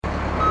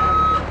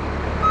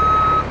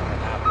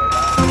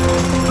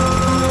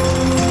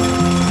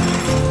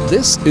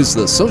This is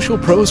the Social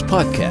Pros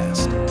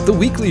Podcast, the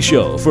weekly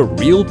show for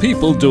real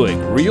people doing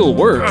real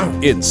work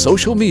in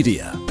social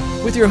media.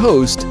 With your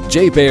host,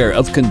 Jay Baer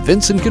of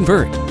Convince and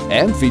Convert,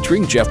 and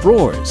featuring Jeff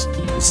Roars,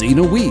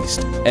 Zena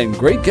Wiest, and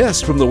great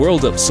guests from the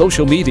world of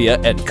social media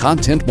and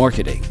content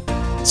marketing.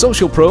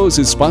 Social Pros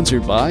is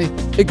sponsored by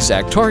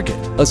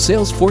ExactTarget, a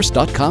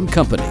Salesforce.com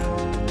company,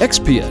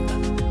 Expion,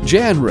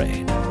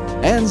 Janrain,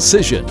 and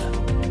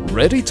Cision.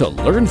 Ready to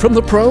learn from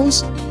the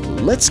pros?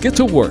 Let's get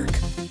to work.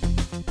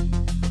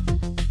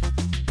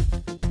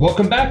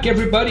 Welcome back,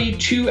 everybody,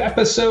 to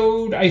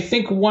episode, I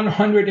think,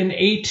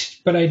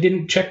 108, but I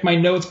didn't check my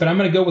notes, but I'm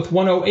going to go with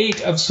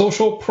 108 of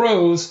Social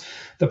Pros,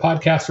 the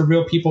podcast for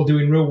real people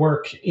doing real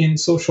work in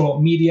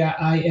social media.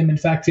 I am, in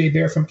fact, Jay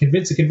Baer from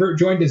Convince and Convert,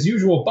 joined as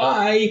usual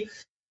by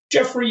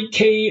Jeffrey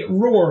K.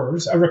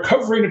 Roars, a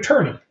recovering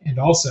attorney and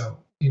also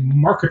a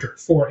marketer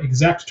for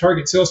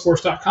ExactTarget,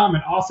 Salesforce.com,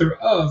 and author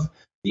of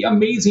the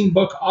amazing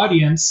book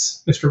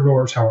Audience. Mr.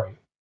 Roars, how are you?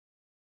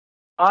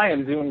 I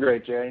am doing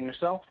great, Jay. And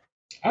yourself?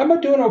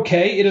 I'm doing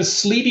okay. It is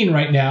sleeting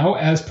right now,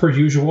 as per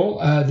usual,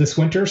 this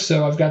winter,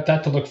 so I've got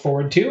that to look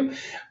forward to.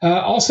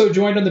 Also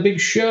joined on the big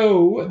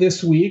show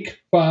this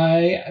week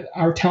by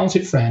our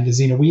talented friend,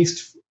 Zena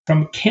Wiest,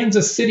 from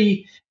Kansas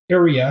City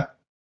area,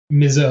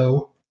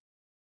 Mizzo.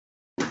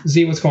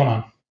 Z, what's going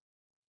on?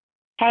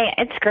 Hey,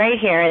 it's great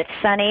here. It's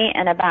sunny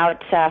and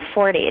about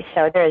 40,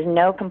 so there's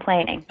no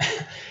complaining.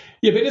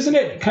 Yeah, but isn't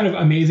it kind of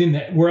amazing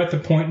that we're at the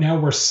point now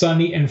where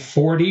sunny and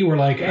 40, we're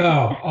like,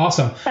 oh,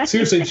 awesome.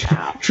 Seriously,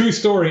 true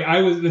story.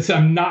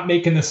 I'm not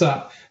making this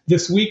up.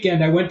 This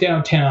weekend, I went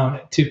downtown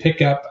to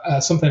pick up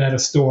something at a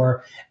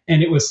store,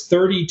 and it was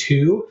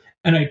 32,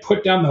 and I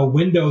put down the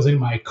windows in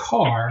my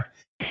car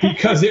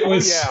because it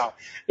was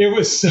It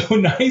was so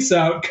nice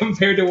out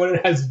compared to what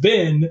it has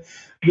been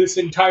this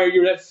entire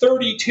year. That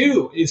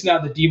 32 is now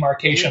the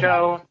demarcation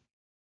line.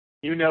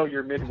 You know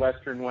your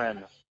Midwestern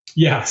when.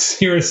 Yeah,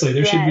 seriously,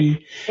 there should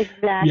be.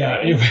 Exactly.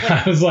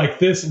 Yeah, I was like,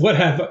 this. What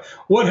have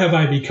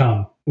I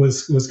become?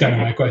 Was kind of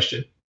my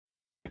question.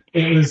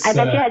 It was. I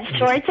bet you had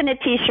shorts and a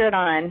T-shirt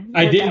on.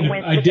 I didn't.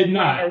 I did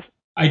not.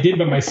 I did,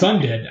 but my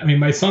son did. I mean,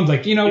 my son's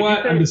like, you know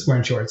what? I'm just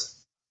wearing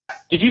shorts.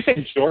 Did you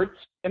say shorts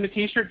and a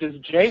T-shirt? Does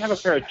Jay have a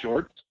pair of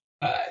shorts?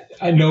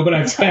 I know, but I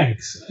have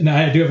Spanx, and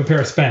I do have a pair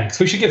of Spanx.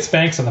 We should get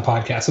Spanx on the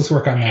podcast. Let's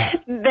work on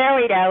that. There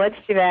we go. Let's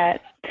do that.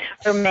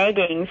 Or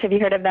meggings. Have you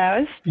heard of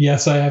those?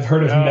 Yes, I have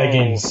heard of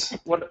leggings.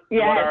 What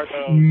are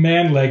those?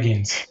 Man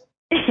leggings.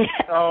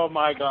 Oh,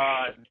 my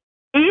God.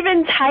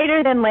 Even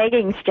tighter than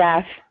leggings,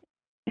 Jeff.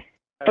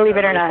 Believe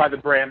it or not. Are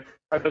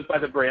those by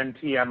the brand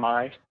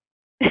TMI?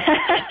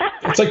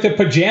 It's like the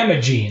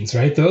pajama jeans,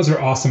 right? Those are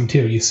awesome,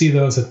 too. You see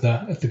those at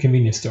the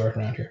convenience store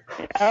around here.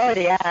 Oh,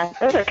 yeah.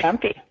 Those are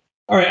comfy.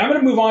 All right, I'm going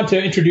to move on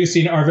to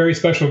introducing our very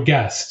special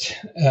guest,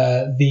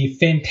 the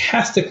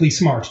fantastically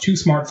smart, too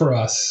smart for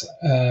us,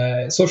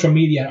 social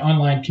media and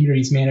online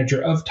communities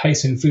manager of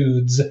Tyson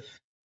Foods,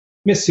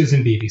 Miss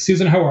Susan Beebe.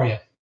 Susan, how are you?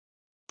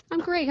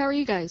 I'm great. How are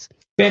you guys?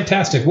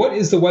 Fantastic. What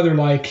is the weather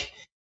like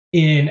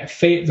in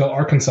Fayetteville,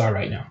 Arkansas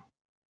right now?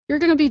 You're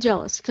going to be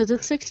jealous because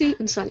it's 60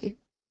 and sunny.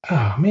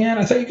 Oh, man,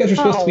 I thought you guys were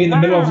supposed to be in the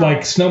middle of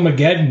like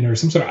Snowmageddon or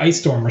some sort of ice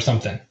storm or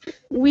something.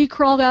 We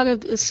crawled out of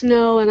the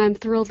snow, and I'm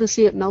thrilled to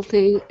see it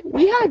melting.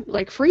 We had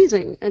like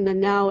freezing, and then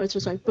now it's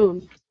just like,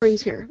 boom,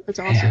 spring's here. It's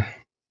awesome. Man,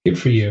 good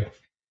for you.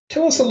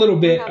 Tell us a little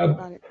bit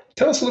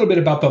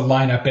about the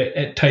lineup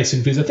at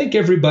Tyson Foods. I think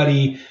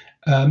everybody,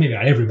 maybe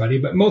not everybody,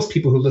 but most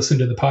people who listen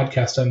to the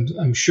podcast,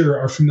 I'm sure,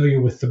 are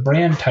familiar with the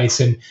brand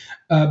Tyson.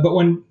 But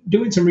when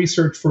doing some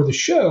research for the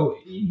show,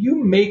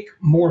 you make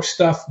more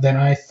stuff than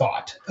I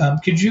thought.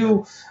 Could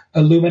you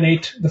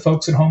illuminate the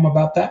folks at home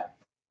about that?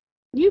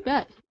 You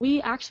bet.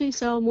 We actually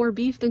sell more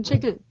beef than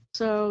chicken.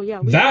 So, yeah.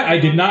 That I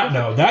did not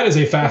know. That is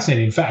a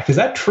fascinating fact. Is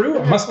that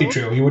true? It must be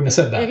true. You wouldn't have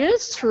said that. It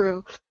is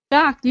true. In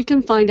fact, you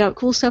can find out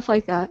cool stuff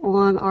like that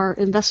on our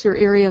investor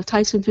area of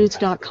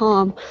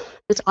TysonFoods.com.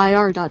 It's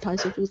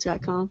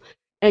ir.TysonFoods.com.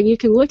 And you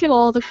can look at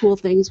all the cool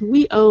things.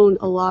 We own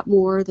a lot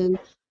more than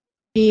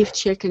beef,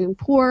 chicken, and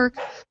pork.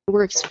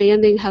 We're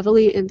expanding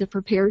heavily into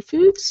prepared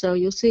foods, so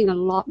you're seeing a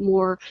lot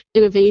more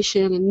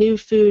innovation and new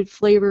food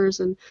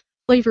flavors and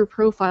flavor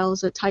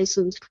profiles that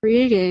Tyson's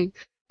creating.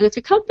 And it's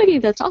a company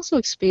that's also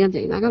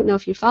expanding. I don't know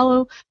if you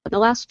follow, but the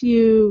last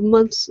few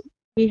months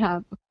we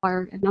have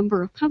acquired a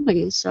number of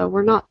companies, so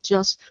we're not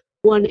just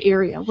one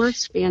area. We're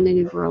expanding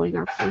and growing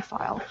our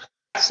profile.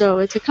 So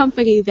it's a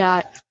company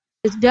that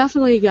has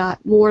definitely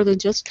got more than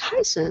just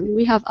Tyson.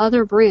 We have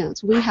other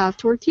brands. We have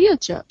tortilla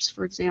chips,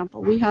 for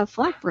example. We have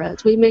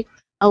flatbreads. We make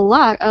a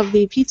lot of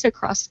the pizza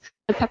crust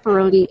and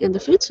pepperoni in the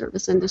food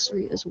service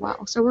industry as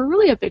well. So we're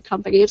really a big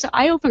company. It's an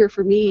eye-opener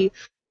for me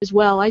as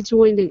well. I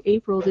joined in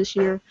April this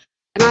year,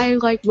 and I,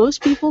 like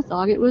most people,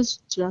 thought it was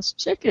just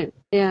chicken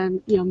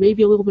and,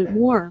 maybe a little bit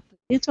more. But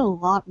it's a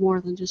lot more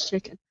than just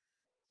chicken.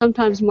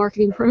 Sometimes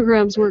marketing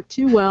programs work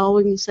too well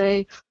when you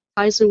say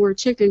Tyson were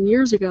chicken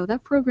years ago.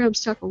 That program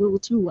stuck a little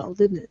too well,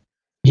 didn't it?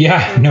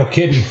 Yeah, no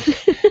kidding.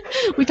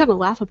 We kind of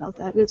laugh about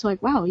that. And it's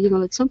like, wow,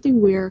 it's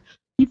something where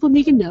people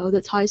need to know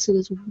that Tyson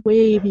is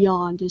way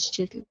beyond just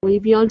chicken, way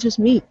beyond just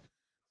meat.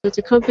 It's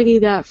a company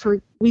that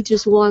we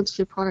just launched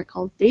a product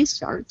called Day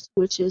Starts,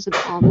 which is an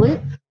omelet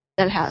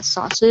that has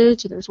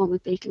sausage. There's one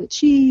with bacon and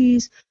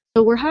cheese.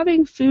 So we're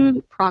having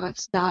food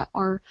products that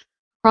are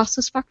across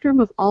the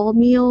spectrum of all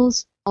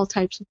meals, all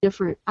types of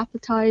different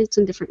appetites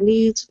and different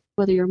needs,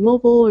 whether you're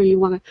mobile or you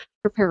want to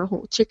prepare a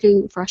whole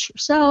chicken fresh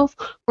yourself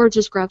or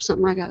just grab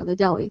something right out of the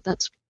deli.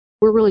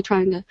 We're really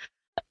trying to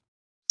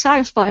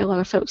satisfy a lot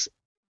of folks'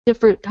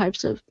 different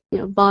types of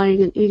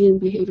buying and eating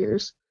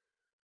behaviors.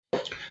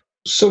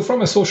 So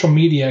from a social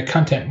media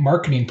content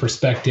marketing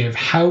perspective,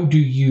 how do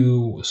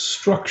you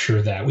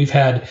structure that? We've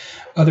had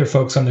other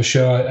folks on the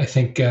show, I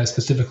think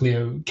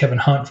specifically Kevin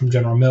Hunt from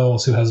General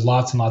Mills, who has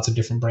lots and lots of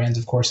different brands,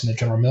 of course, in the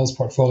General Mills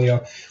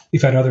portfolio.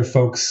 We've had other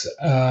folks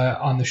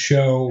on the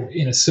show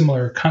in a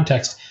similar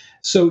context.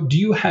 So do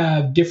you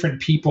have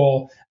different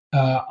people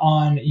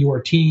on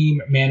your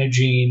team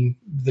managing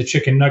the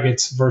chicken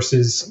nuggets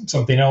versus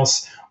something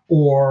else?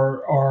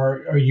 Or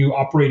are you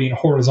operating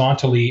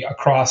horizontally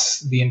across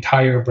the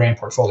entire brand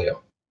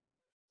portfolio?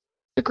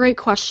 A great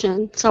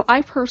question. So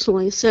I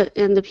personally sit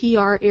in the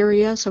PR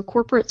area, so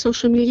corporate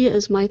social media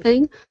is my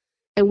thing,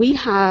 and we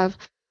have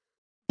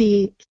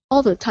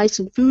all the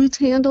Tyson Foods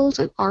handles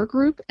in our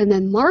group, and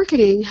then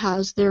marketing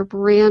has their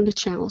brand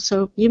channel.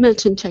 So you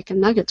mentioned chicken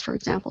nuggets, for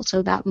example.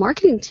 So that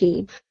marketing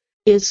team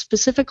is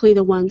specifically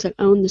the ones that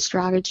own the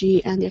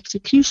strategy and the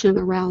execution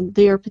around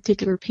their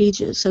particular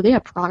pages. So they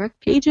have product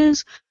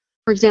pages.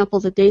 For example,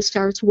 the Day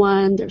Starts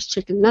one, there's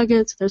chicken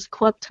nuggets, there's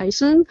Club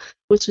Tyson,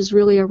 which is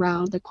really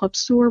around the club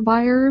store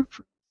buyer,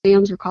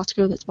 Sam's or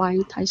Costco that's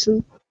buying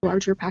Tyson,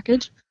 larger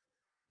package.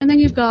 And then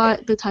you've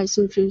got the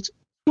Tyson Foods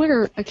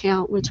Twitter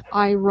account, which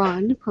I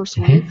run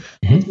personally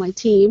with my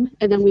team.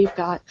 And then we've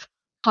got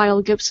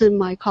Kyle Gibson,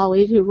 my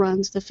colleague, who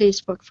runs the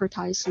Facebook for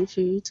Tyson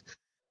Foods.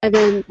 And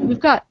then we've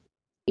got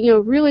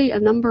really a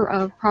number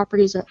of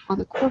properties on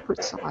the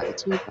corporate side.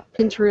 So we've got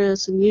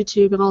Pinterest and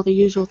YouTube and all the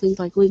usual things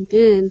like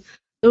LinkedIn.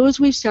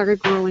 Those we've started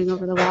growing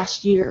over the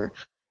last year.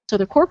 So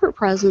the corporate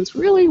presence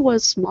really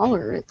was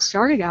smaller. It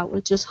started out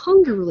with just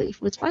hunger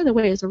relief, which, by the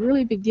way, is a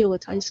really big deal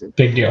at Tyson.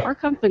 Big deal. Our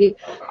company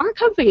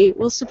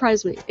will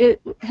surprise me.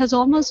 It has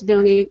almost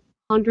donated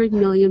 100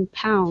 million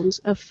pounds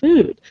of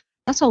food.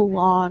 That's a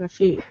lot of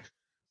food.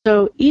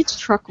 So each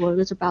truckload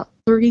is about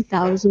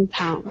 30,000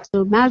 pounds.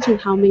 So imagine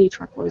how many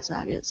truckloads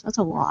that is. That's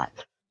a lot.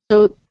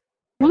 So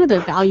one of the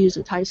values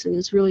of Tyson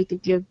is really to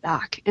give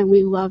back, and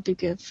we love to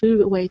give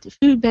food away to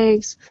food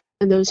banks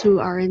and those who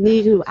are in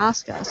need who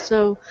ask us.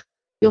 So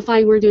you'll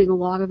find we're doing a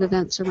lot of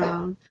events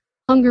around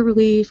hunger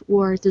relief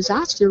or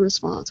disaster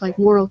response, like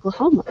Moore,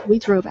 Oklahoma. We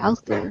drove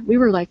out there. We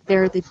were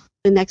there the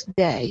next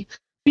day,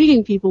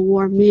 feeding people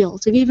warm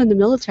meals, and even the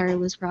military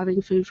was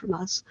grabbing food from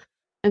us,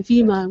 and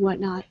FEMA and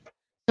whatnot.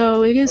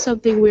 So it is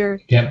something where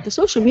the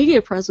social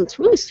media presence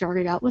really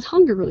started out with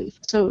hunger relief.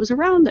 So it was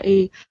around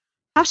a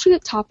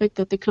passionate topic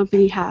that the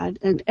company had,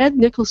 and Ed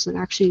Nicholson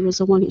actually was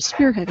the one who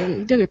spearheaded it.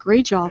 He did a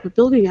great job of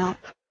building out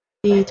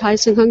the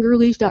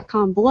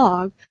TysonHungerRelief.com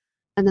blog,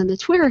 and then the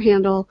Twitter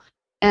handle,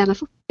 and a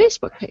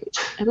Facebook page.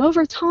 And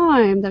over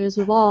time, that has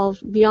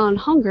evolved beyond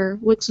hunger,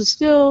 which is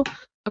still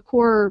a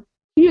core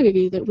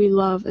community that we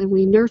love and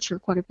we nurture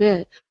quite a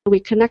bit, and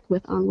we connect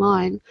with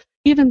online.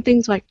 Even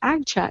things like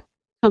AgChat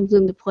comes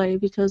into play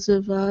because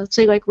of,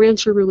 say, like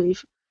Rancher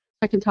Relief.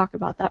 I can talk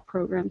about that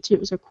program, too.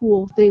 It was a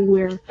cool thing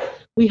where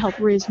we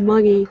helped raise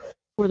money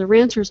for the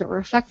ranchers that were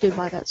affected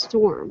by that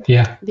storm,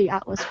 the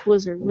Atlas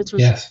blizzard, which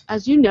was,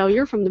 as you know,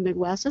 you're from the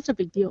Midwest. That's a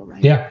big deal,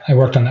 right? Yeah, I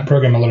worked on that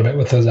program a little bit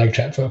with those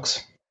AgChat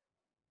folks.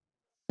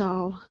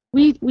 So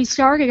we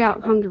started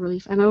out hunger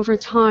relief, and over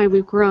time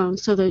we've grown.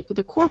 So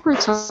the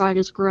corporate side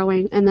is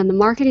growing, and then the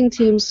marketing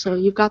teams, so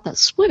you've got that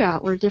split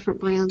out where different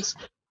brands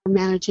are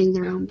managing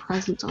their own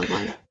presence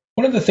online.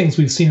 One of the things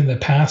we've seen in the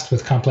past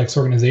with complex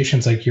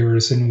organizations like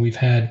yours, and we've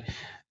had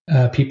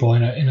people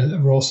in a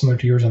role similar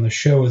to yours on the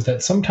show, is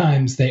that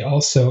sometimes they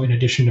also, in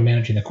addition to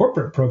managing the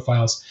corporate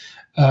profiles,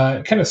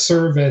 kind of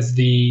serve as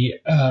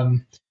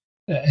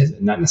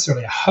as not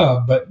necessarily a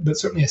hub, but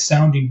certainly a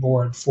sounding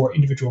board for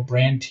individual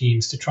brand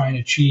teams to try and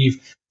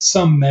achieve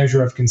some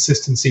measure of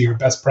consistency or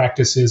best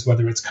practices,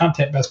 whether it's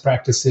content best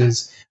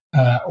practices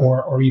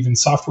or even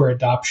software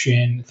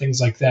adoption, things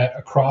like that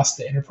across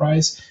the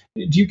enterprise.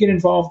 Do you get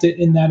involved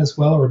in that as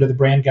well, or do the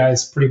brand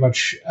guys pretty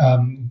much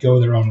go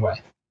their own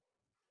way?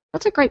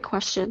 That's a great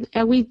question.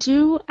 And we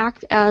do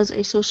act as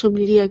a social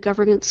media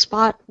governance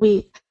spot.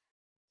 We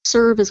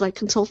serve as like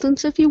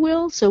consultants, if you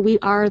will. So we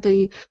are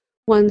the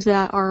ones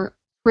that are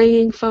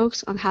training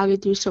folks on how to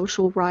do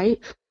social right.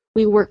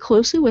 We work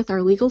closely with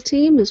our legal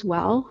team as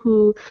well,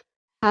 who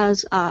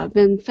has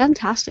been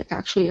fantastic,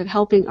 actually, at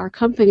helping our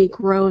company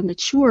grow and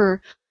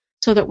mature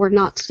so that we're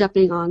not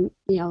stepping on,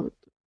 the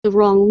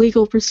wrong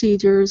legal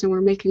procedures, and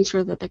we're making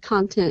sure that the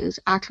content is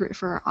accurate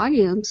for our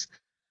audience.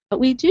 But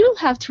we do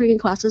have training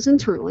classes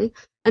internally,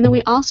 and then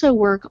we also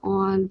work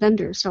on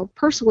vendors. So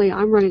personally,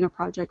 I'm running a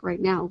project right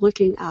now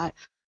looking at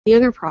the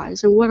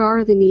enterprise and what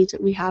are the needs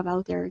that we have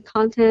out there in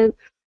content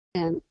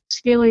and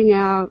scaling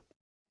out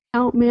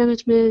account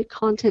management,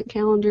 content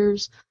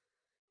calendars,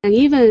 and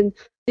even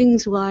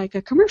things like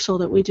a commercial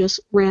that we just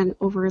ran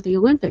over the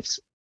Olympics.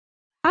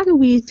 How do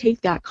we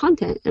take that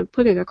content and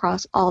put it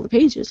across all the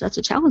pages? That's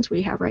a challenge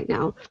we have right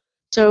now.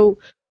 So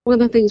one of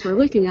the things we're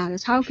looking at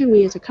is how can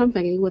we as a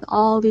company with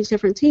all these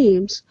different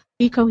teams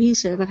be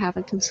cohesive and have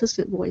a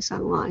consistent voice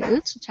online? And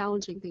it's a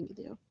challenging thing to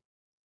do.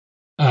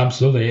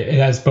 Absolutely. It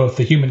has both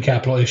the human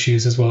capital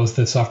issues as well as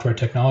the software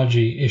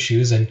technology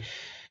issues. And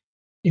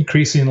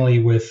increasingly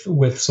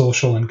with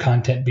social and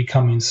content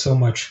becoming so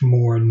much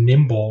more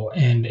nimble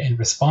and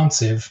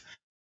responsive,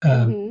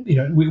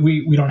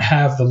 we don't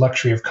have the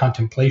luxury of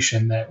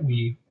contemplation that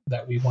we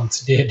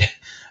once did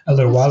a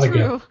little while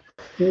ago.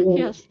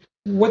 Yes.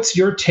 What's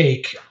your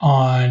take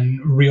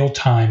on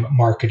real-time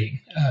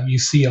marketing? You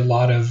see a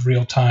lot of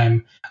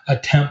real-time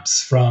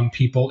attempts from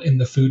people in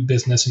the food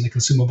business and the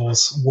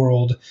consumables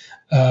world,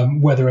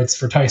 whether it's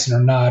for Tyson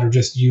or not, or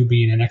just you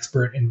being an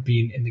expert and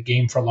being in the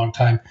game for a long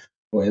time.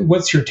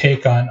 What's your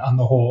take on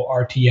the whole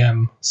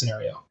RTM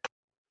scenario?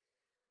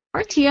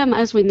 RTM,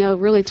 as we know,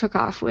 really took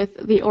off with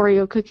the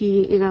Oreo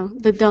cookie,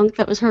 the dunk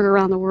that was heard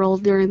around the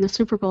world during the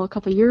Super Bowl a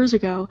couple of years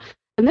ago.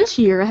 And this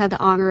year I had the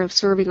honor of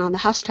serving on the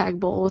hashtag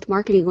bowl with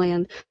Marketing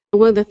Land. And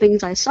one of the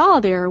things I saw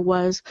there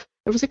was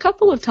a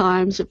couple of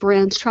times that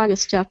brands try to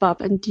step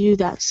up and do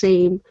that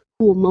same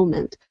cool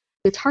moment.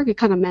 It's hard to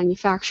kind of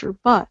manufacture,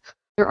 but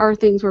there are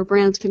things where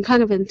brands can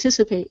kind of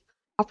anticipate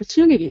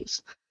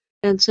opportunities.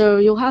 And so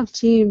you'll have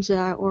teams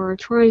that are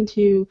trying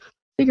to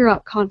figure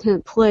out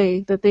content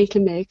play that they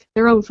can make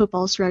their own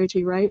football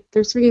strategy, right?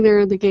 They're sitting there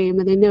in the game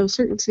and they know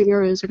certain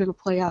scenarios are going to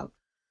play out.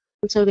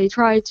 And so they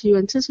try to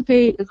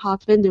anticipate and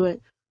hop into it.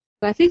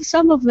 But I think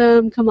some of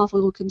them come off a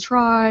little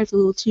contrived, a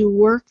little too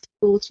worked,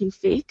 a little too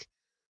fake.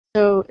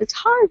 So it's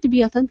hard to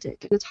be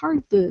authentic, and it's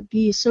hard to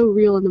be so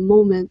real in the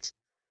moment.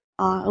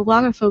 A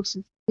lot of folks,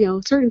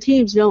 certain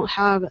teams don't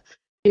have,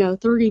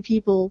 30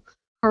 people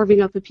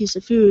carving up a piece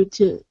of food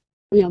to,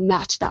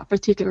 match that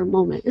particular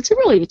moment. It's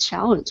really a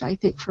challenge, I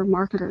think, for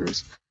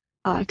marketers,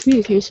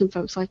 communication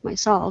folks like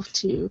myself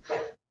to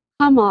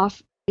come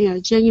off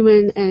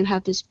genuine and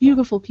have this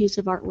beautiful piece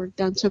of artwork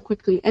done so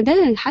quickly. And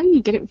then how do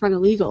you get it in front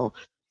of legal?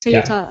 Say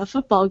it's a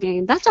football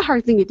game. That's a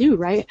hard thing to do,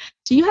 right?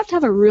 So you have to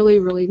have a really,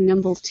 really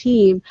nimble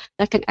team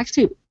that can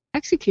execute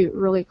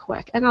really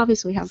quick and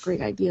obviously have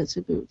great ideas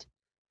to boot.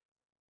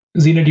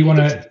 Zena, do you want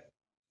to...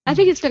 I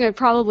think it's going to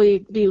probably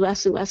be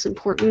less and less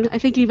important. I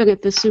think even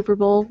at the Super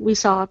Bowl, we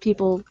saw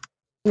people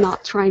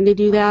not trying to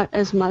do that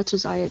as much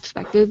as I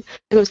expected. And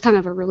it was kind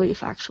of a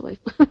relief, actually.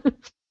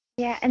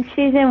 Yeah, and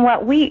Susan,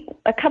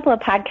 a couple of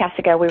podcasts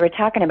ago, we were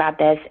talking about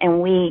this,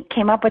 and we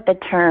came up with the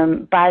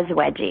term buzz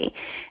wedgie.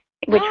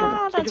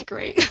 That's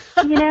great.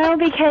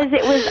 Because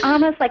it was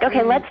almost like,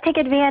 okay, let's take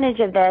advantage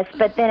of this,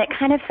 but then it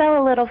kind of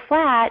fell a little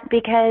flat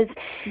because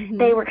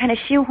they were kind of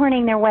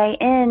shoehorning their way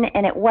in,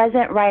 and it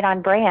wasn't right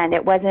on brand.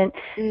 It wasn't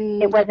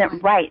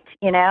right,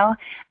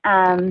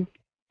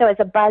 So it's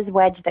a buzz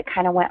wedge that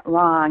kind of went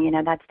wrong.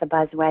 That's the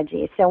buzz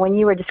wedgie. So when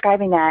you were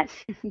describing that,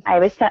 I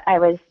was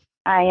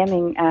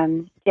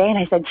IMing Jay, and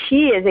I said,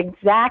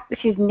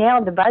 she's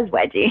nailed the buzz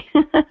wedgie.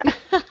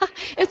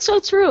 It's so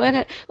true.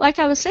 And like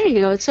I was saying,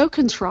 it's so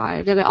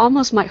contrived, and it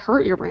almost might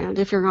hurt your brand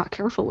if you're not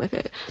careful with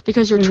it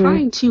because you're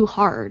trying too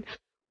hard.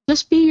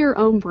 Just be your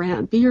own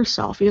brand. Be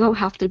yourself. You don't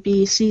have to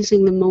be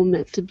seizing the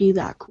moment to be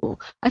that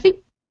cool. I think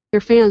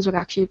your fans would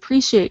actually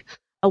appreciate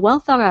a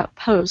well-thought-out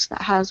post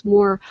that has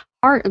more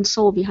heart and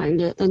soul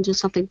behind it than just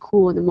something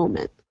cool in the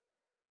moment.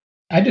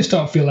 I just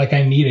don't feel like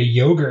I need a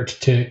yogurt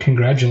to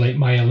congratulate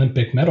my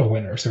Olympic medal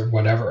winners or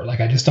whatever. Like,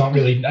 I just don't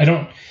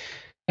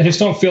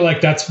feel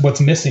like that's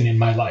what's missing in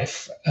my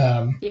life.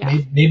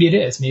 Maybe it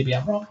is. Maybe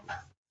I'm wrong.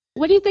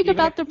 What do you think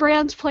about the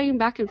brands playing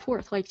back and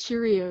forth, like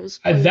Cheerios?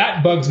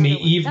 That bugs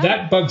me.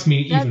 That bugs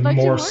me even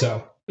more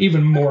so.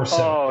 Even more so.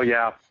 Oh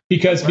yeah.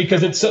 Because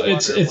it's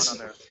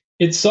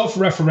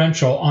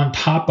self-referential on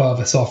top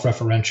of a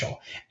self-referential,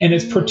 and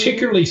it's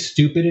particularly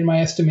stupid in my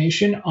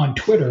estimation on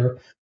Twitter,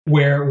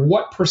 where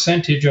what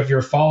percentage of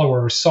your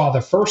followers saw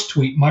the first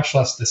tweet, much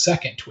less the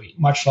second tweet,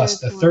 much less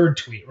the third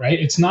tweet, right?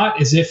 It's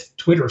not as if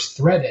Twitter's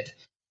threaded.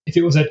 If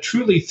it was a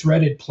truly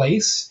threaded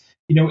place,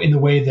 in the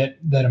way that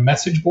a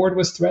message board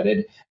was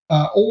threaded,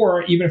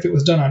 or even if it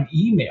was done on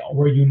email,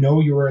 where you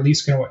were at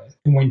least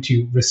going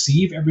to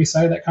receive every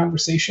side of that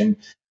conversation,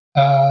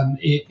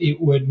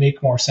 it would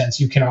make more sense.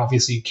 You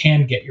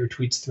can get your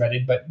tweets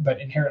threaded,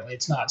 but inherently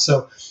it's not.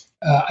 So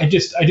I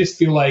just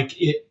feel like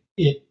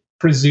it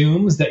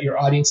presumes that your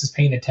audience is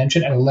paying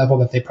attention at a level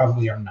that they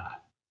probably are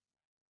not.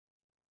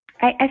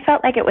 I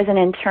felt like it was an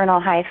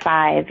internal high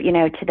five,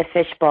 to the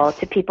fishbowl,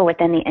 to people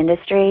within the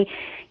industry,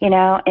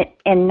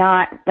 and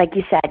not, like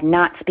you said,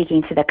 not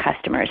speaking to the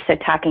customers, so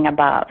talking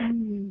above.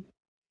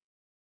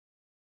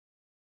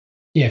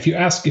 Yeah, if you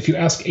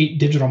ask 8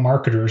 digital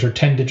marketers or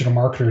 10 digital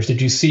marketers,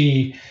 did you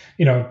see,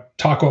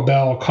 Taco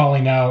Bell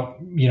calling out,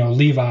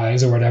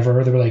 Levi's or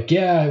whatever? They were like,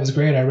 yeah, it was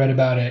great. I read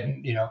about it,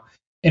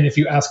 and if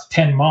you ask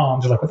 10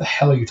 moms, they're like, what the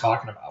hell are you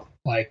talking about?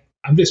 Like,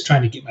 I'm just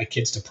trying to get my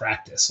kids to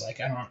practice.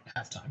 Like, I don't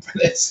have time for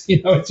this.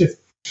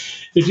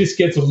 it just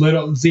gets a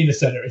little, Zena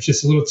said it, it's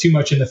just a little too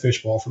much in the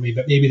fishbowl for me,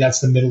 but maybe that's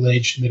the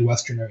middle-aged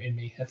Midwesterner in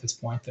me at this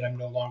point, that I'm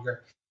no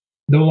longer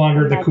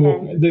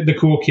the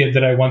cool kid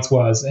that I once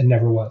was and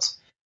never was.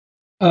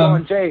 Well,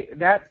 and Jay,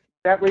 that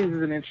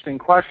raises an interesting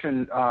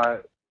question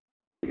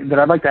that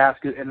I'd like to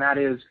ask you, and that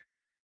is,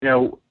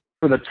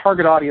 for the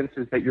target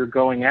audiences that you're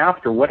going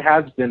after, what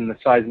has been the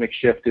seismic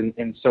shift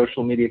in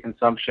social media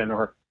consumption,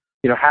 or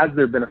has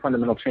there been a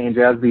fundamental change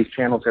as these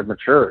channels have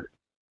matured?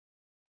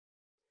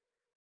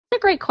 That's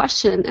a great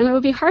question, and it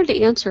would be hard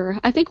to answer.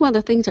 I think one of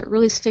the things that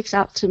really sticks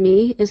out to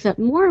me is that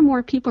more and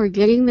more people are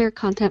getting their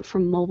content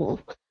from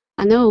mobile.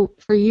 I know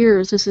for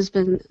years this has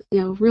been,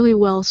 really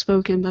well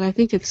spoken, but I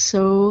think it's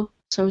so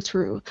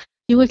true. If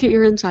you look at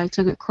your insights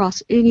and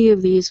across any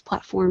of these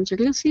platforms, you're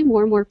going to see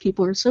more and more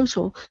people are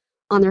social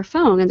on their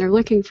phone and they're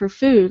looking for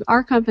food.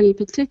 Our company in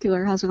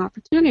particular has an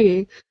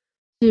opportunity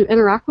to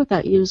interact with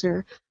that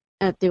user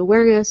at the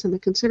awareness and the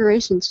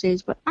consideration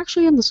stage, but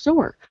actually in the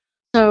store.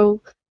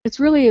 So it's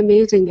really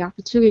amazing the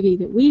opportunity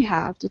that we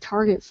have to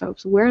target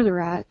folks where they're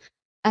at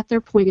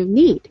their point of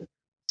need.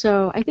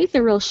 So I think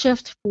the real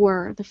shift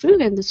for the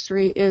food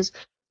industry is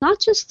not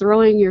just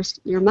throwing your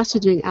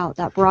messaging out,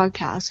 that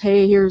broadcast,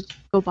 hey, here's,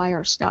 go buy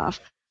our stuff.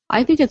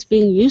 I think it's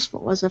being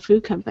useful as a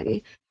food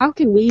company. How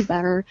can we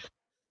better,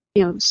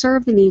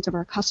 serve the needs of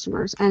our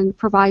customers and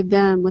provide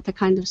them with the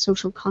kind of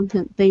social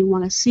content they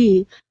want to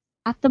see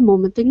at the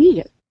moment they need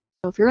it?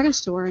 So if you're at a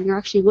store and you're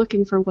actually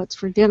looking for what's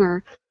for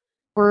dinner,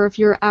 or if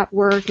you're at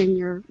work and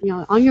you're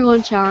on your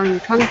lunch hour and you're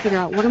trying to figure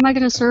out what am I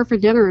going to serve for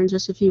dinner in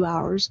just a few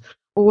hours,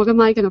 or what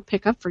am I going to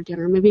pick up for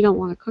dinner? Maybe you don't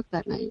want to cook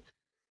that night.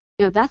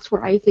 That's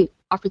where I think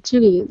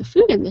opportunity in the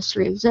food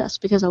industry exists,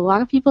 because a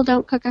lot of people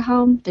don't cook at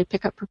home. They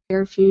pick up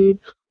prepared food,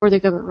 or they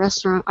go to a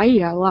restaurant. I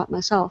eat out a lot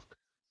myself.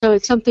 So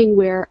it's something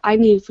where I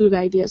need food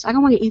ideas. I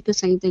don't want to eat the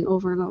same thing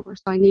over and over,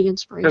 so I need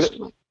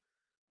inspiration.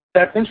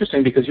 That's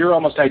interesting, because you're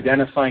almost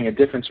identifying a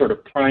different sort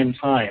of prime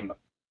time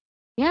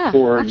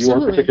for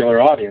absolutely. Your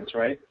particular audience,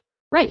 right?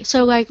 Right.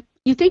 So,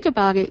 you think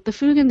about it, the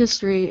food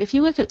industry, if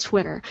you look at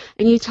Twitter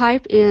and you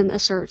type in a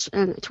search,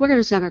 and Twitter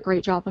has done a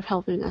great job of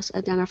helping us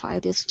identify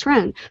this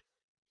trend,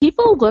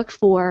 people look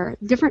for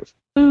different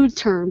food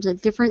terms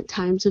at different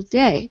times of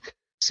day.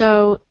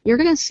 So you're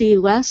going to see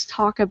less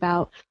talk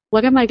about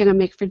what am I going to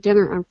make for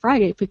dinner on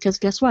Friday, because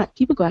guess what?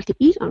 People go out to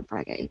eat on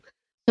Friday.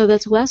 So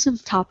that's less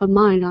of top of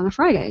mind on a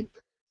Friday.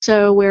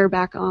 So where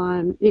back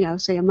on,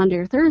 say a Monday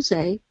or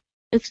Thursday,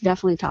 it's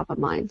definitely top of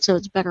mind. So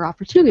it's better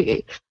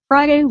opportunity.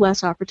 Friday,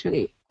 less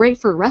opportunity. Great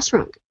for a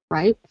restaurant,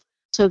 right?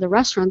 So the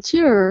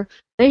restaurateur,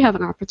 they have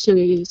an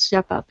opportunity to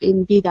step up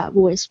and be that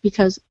voice,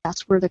 because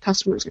that's where the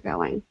customers are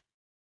going.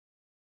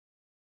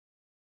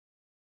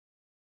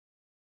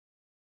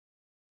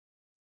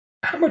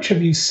 How much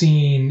have you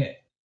seen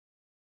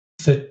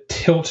the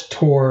tilt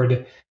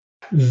toward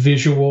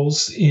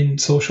visuals in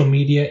social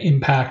media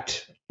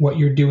impact what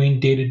you're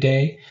doing day to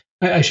day?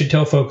 I should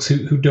tell folks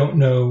who don't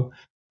know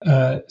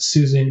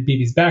Susan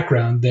Beebe's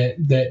background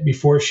that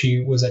before she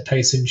was at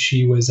Tyson,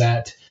 she was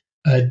at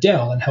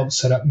Dell and helped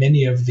set up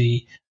many of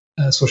the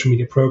social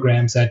media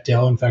programs at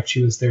Dell. In fact,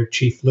 she was their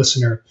chief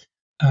listener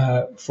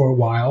for a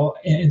while.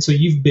 And so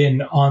you've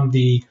been on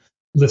the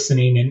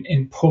listening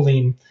and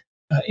pulling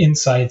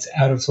insights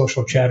out of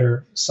social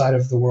chatter side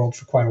of the world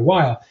for quite a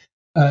while.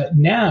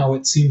 Now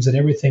it seems that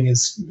everything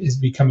is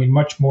becoming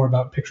much more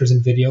about pictures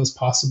and videos,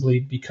 possibly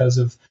because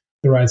of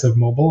the rise of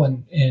mobile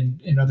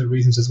and other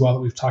reasons as well that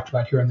we've talked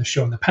about here on the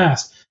show in the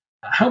past.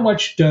 How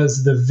much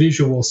does the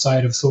visual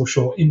side of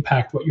social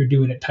impact what you're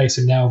doing at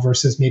Tyson now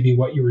versus maybe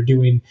what you were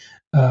doing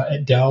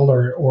at Dell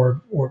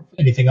or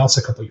anything else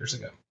a couple of years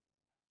ago?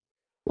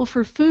 Well,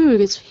 for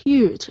food, it's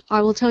huge.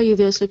 I will tell you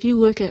this, if you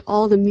look at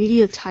all the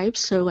media types,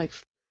 so like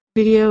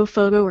video,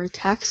 photo, or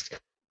text,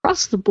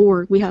 across the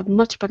board, we have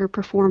much better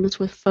performance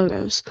with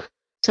photos.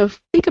 So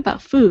think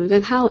about food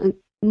and how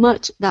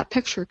much that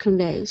picture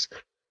conveys.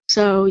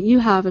 So you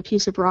have a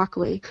piece of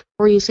broccoli,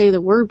 or you say the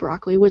word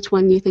broccoli, which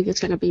one do you think is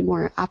going to be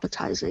more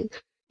appetizing?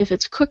 If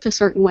it's cooked a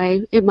certain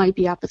way, it might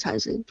be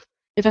appetizing.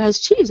 If it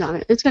has cheese on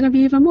it, it's going to be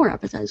even more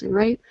appetizing,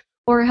 right?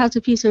 Or it has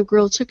a piece of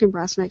grilled chicken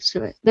breast next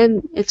to it.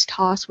 Then it's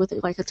tossed with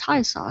like a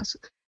Thai sauce.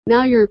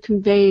 Now you're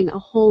conveying a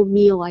whole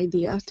meal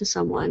idea to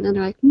someone, and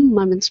they're like,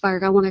 I'm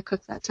inspired, I want to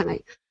cook that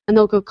tonight. And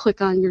they'll go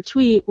click on your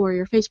tweet or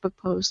your Facebook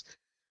post.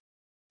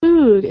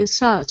 Food is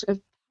such a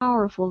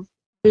powerful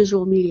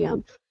visual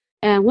medium.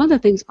 And one of the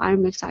things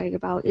I'm excited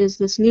about is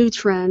this new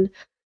trend,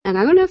 and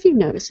I don't know if you've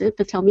noticed it,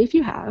 but tell me if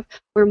you have,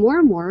 where more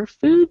and more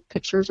food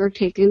pictures are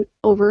taken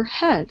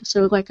overhead,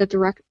 so like a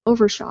direct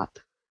overshot.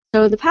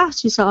 So in the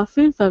past, you saw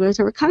food photos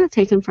that were kind of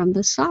taken from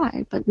the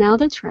side, but now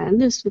the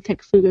trend is to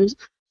take food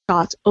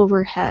shots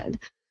overhead.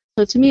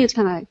 So to me, it's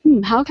kind of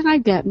like, how can I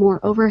get more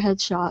overhead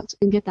shots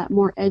and get that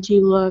more edgy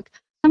look?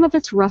 Some of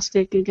it's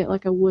rustic, you get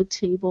like a wood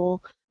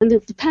table, and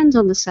it depends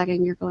on the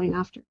setting you're going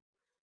after.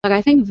 But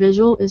I think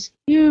visual is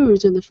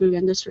huge in the food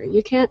industry.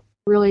 You can't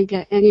really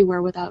get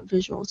anywhere without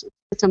visuals.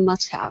 It's a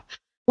must-have.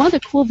 One of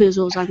the cool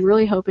visuals I'm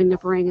really hoping to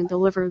bring and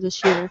deliver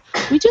this year,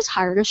 we just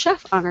hired a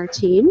chef on our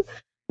team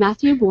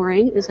Matthew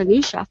Boring is a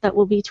new chef that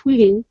will be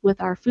tweeting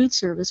with our food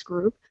service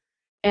group,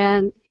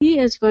 and he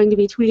is going to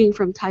be tweeting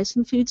from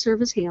Tyson Food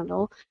Service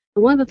handle.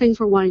 And one of the things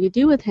we're wanting to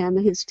do with him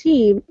and his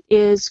team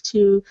is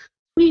to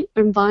tweet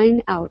and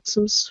vine out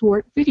some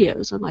short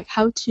videos on like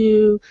how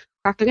to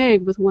crack an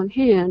egg with one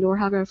hand, or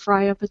how to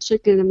fry up a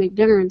chicken and make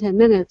dinner in 10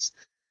 minutes,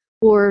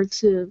 or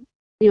to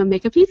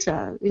make a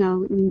pizza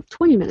in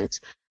 20 minutes.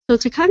 So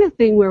it's a kind of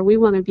thing where we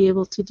want to be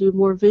able to do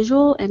more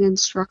visual and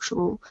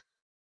instructional,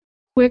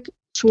 quick,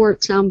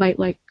 short,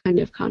 soundbite-like kind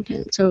of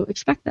content. So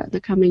expect that in the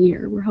coming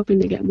year. We're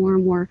hoping to get more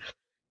and more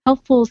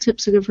helpful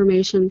tips and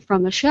information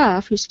from a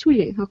chef who's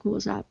tweeting. How cool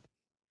is that?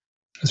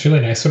 It's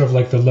really nice, sort of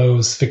like the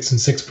Lowe's Fix and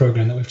Six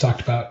program that we've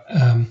talked about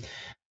on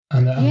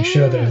the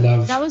show that I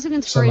love. That was an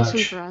inspiration so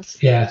much. For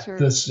us. Yeah, sure.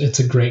 It's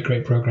a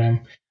great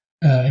program.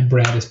 And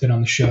Brad has been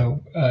on the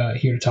show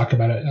here to talk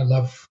about it. I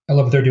love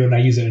what they're doing. I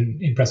use it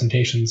in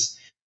presentations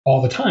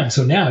all the time.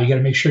 So now you got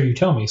to make sure you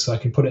tell me so I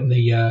can put it in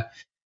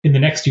the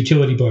next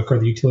utility book or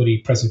the utility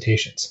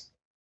presentations.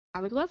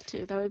 I would love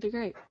to. That would be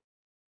great.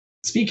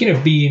 Speaking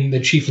of being the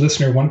chief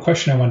listener, one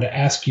question I wanted to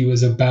ask you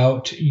is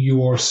about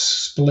your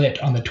split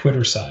on the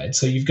Twitter side.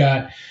 So you've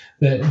got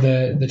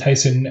the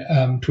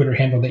Tyson Twitter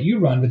handle that you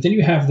run, but then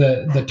you have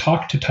the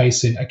Talk to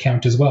Tyson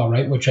account as well,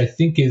 right? Which I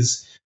think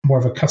is more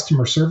of a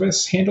customer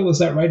service handle. Is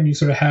that right? And you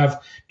sort of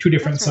have two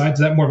different That's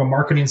sides. right. Is that more of a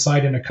marketing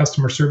side and a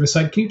customer service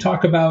side? Can you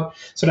talk about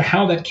sort of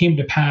how that came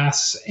to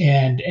pass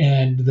and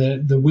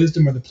the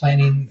wisdom or the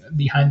planning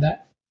behind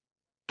that?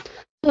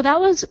 So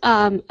that was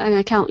an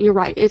account, you're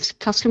right, it's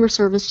customer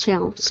service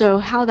channel. So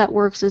how that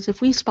works is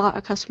if we spot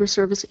a customer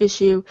service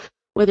issue,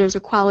 whether there's a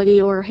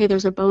quality or, hey,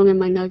 there's a bone in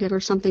my nugget or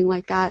something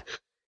like that,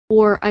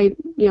 or I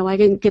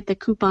didn't get the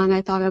coupon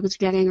I thought I was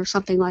getting or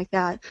something like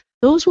that,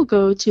 those will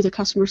go to the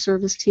customer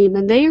service team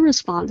and they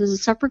respond. There's a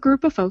separate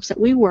group of folks that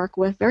we work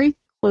with very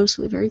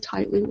closely, very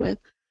tightly with,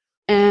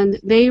 and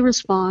they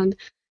respond.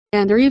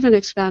 And they're even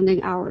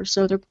expanding hours,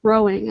 so they're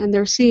growing, and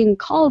they're seeing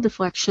call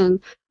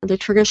deflection in the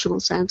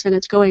traditional sense, and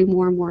it's going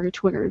more and more to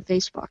Twitter and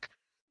Facebook,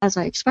 as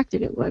I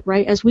expected it would,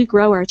 right? As we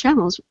grow our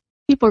channels,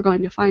 people are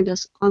going to find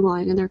us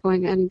online, and they're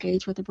going to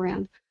engage with the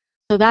brand.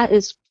 So that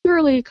is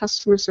purely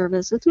customer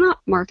service. It's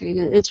not marketing.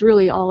 It's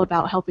really all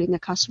about helping the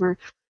customer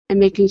and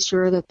making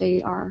sure that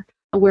they are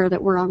aware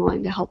that we're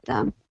online to help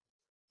them.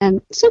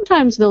 And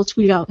sometimes they'll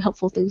tweet out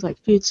helpful things like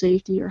food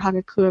safety or how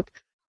to cook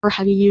or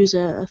how to use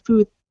a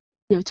food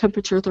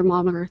temperature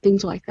thermometer,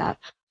 things like that.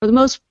 For the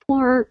most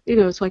part,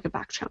 it's like a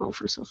back channel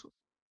for social.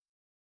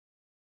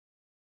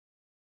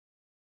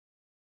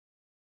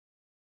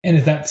 And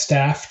is that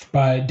staffed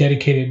by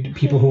dedicated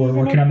people who are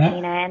working on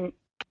that?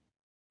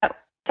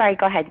 Sorry,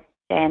 go ahead,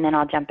 Jay, and then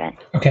I'll jump in.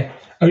 Okay.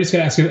 I was just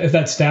going to ask you if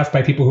that's staffed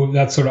by people who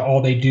that's sort of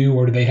all they do,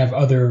 or do they have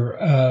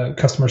other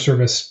customer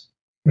service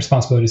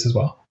responsibilities as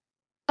well?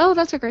 Oh,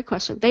 that's a great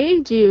question. They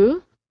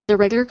do the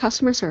regular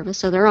customer service,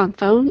 so they're on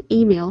phone,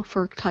 email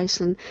for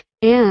Tyson,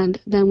 and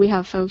then we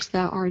have folks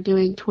that are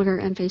doing Twitter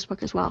and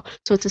Facebook as well.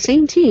 So it's the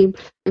same team.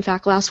 In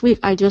fact, last week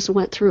I just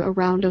went through a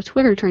round of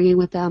Twitter training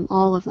with them,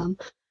 all of them.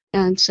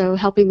 And so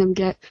helping them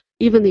get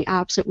even the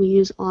apps that we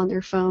use on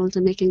their phones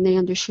and making they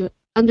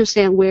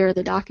understand where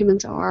the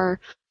documents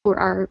are for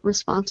our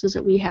responses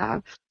that we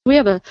have. We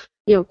have a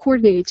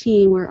coordinated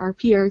team where our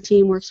PR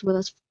team works with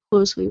us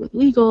closely with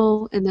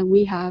legal, and then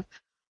we have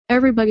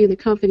everybody in the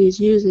company is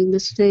using the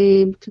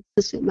same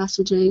consistent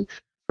messaging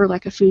for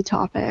like a food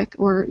topic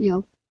or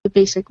the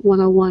basic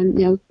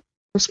 101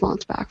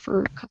 response back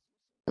for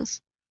customers.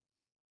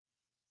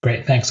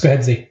 Great, thanks. Go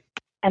ahead, Z.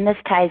 And this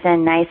ties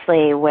in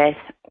nicely with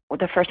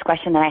the first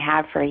question that I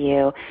have for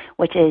you,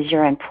 which is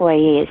your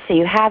employees. So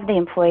you have the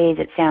employees,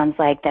 it sounds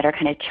like, that are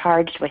kind of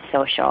charged with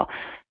social,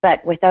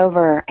 but with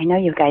I know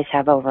you guys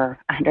have over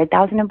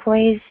 100,000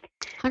 employees.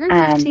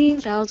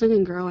 115,000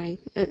 and growing.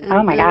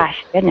 Oh my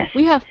gosh, goodness.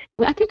 We have,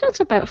 I think it's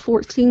about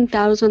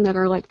 14,000 that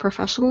are like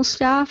professional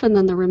staff, and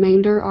then the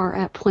remainder are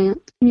at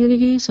plant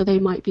community, so they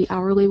might be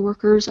hourly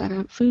workers at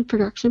a food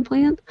production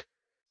plant.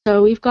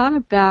 So we've got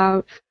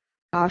about,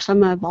 I'm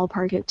going to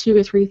ballpark it,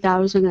 2,000 to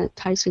 3,000 at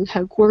Tyson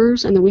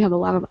headquarters, and then we have a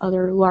lot of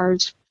other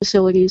large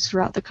facilities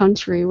throughout the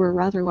country. We're a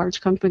rather large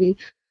company,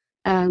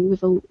 and we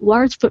have a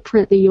large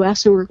footprint in the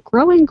U.S., and we're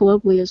growing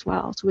globally as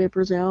well. So we have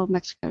Brazil,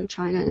 Mexico,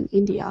 China, and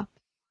India.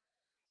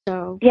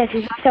 So yes.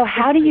 So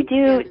how do you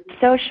do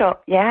social?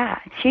 Yeah,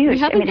 it's huge. We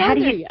haven't done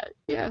it yet.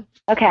 Yeah.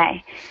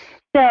 Okay.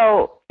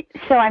 So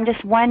I'm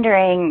just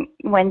wondering,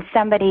 when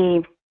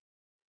somebody,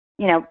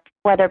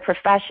 whether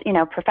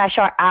professional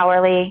or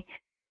hourly,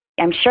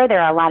 I'm sure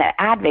there are a lot of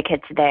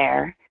advocates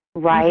there,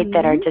 right? Mm-hmm.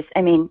 That are just,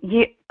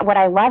 what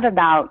I love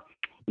about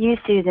you,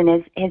 Susan,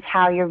 is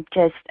how you're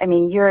just,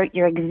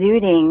 you're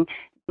exuding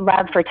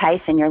love for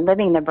Tyson. You're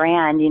living the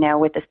brand,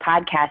 with this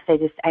podcast.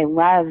 I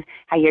love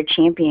how you're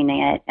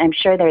championing it. I'm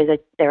sure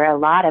there are a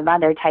lot of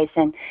other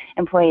Tyson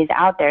employees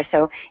out there.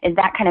 So is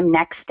that kind of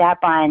next step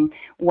on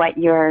what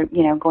you're,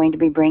 going to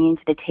be bringing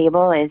to the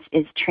table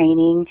is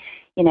training,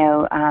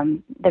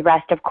 the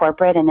rest of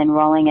corporate and then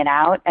rolling it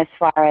out as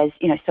far as,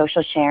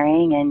 social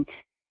sharing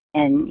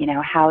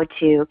and how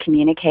to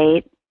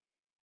communicate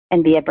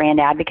and be a brand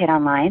advocate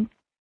online?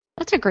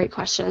 That's a great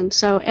question.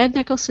 So Ed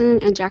Nicholson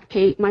and Jack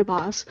Pate, my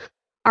boss,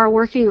 are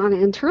working on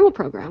an internal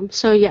program.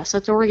 So yes,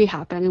 that's already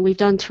happened, and we've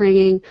done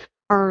training.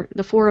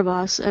 The four of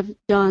us have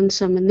done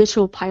some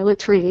initial pilot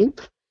training,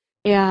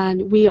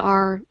 and we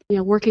are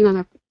working on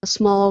a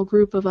small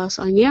group of us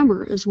on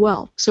Yammer as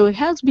well. So it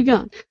has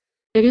begun.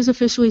 It is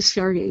officially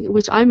starting,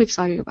 which I'm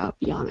excited about,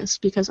 to be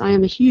honest, because I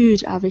am a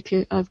huge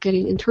advocate of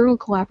getting internal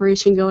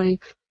collaboration going,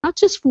 not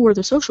just for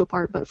the social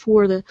part, but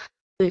for the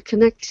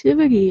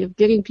connectivity of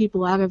getting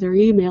people out of their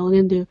email and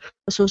into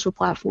a social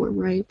platform,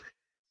 right?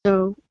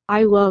 So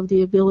I love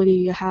the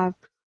ability to have,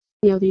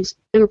 these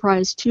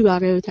Enterprise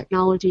 2.0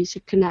 technologies to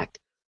connect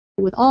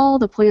with all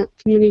the plant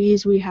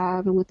communities we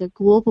have and with the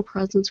global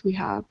presence we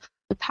have.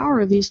 The power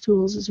of these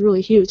tools is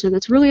really huge, and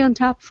it's really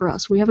untapped for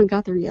us. We haven't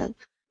got there yet.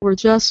 We're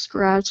just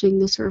scratching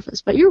the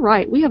surface. But you're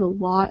right. We have a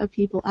lot of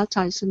people at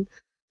Tyson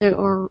that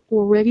are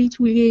already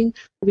tweeting.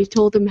 We've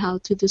told them how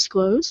to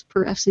disclose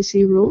per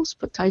FCC rules,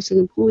 put Tyson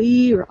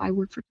employee or I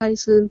work for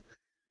Tyson.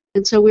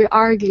 And so we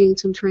are getting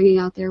some training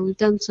out there. We've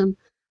done some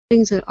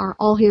things at our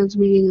all hands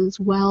meeting as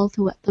well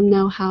to let them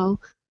know how to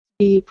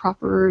be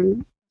proper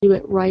and do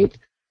it right.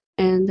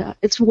 And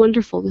it's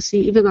wonderful to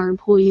see even our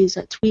employees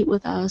that tweet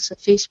with us, at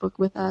Facebook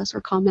with us, or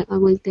comment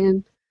on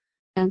LinkedIn.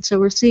 And so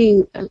we're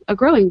seeing a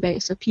growing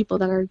base of people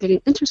that are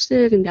getting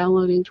interested in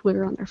downloading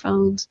Twitter on their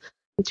phones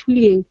and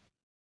tweeting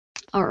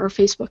or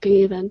Facebooking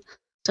even.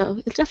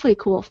 So it's definitely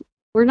cool.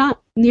 We're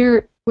not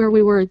near where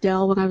we were at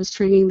Dell when I was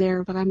training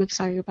there, but I'm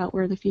excited about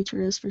where the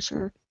future is for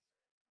sure.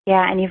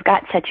 Yeah, and you've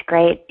got such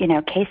great,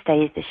 case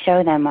studies to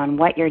show them on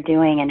what you're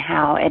doing and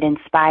how it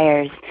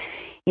inspires,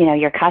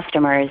 your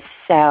customers.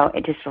 So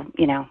it just,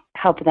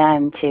 help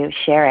them to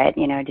share it,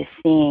 just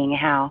seeing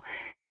how,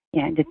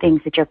 the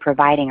things that you're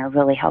providing are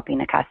really helping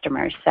the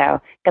customers.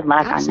 So good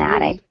luck Absolutely. on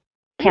that. I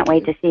can't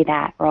wait to see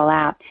that roll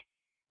out.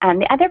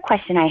 The other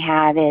question I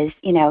have is,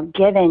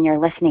 given your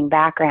listening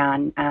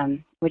background,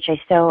 which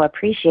I so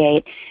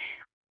appreciate,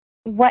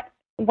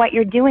 what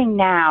you're doing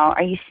now,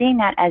 are you seeing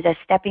that as a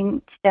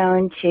stepping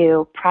stone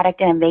to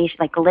product innovation,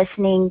 like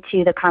listening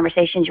to the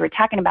conversations you were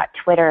talking about,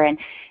 Twitter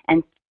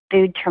and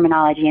food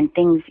terminology and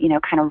things,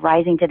 kind of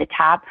rising to the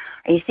top?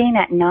 Are you seeing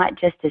that not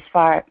just as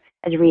far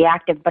as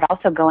reactive, but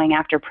also going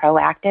after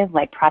proactive,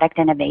 like product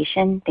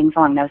innovation, things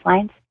along those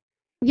lines?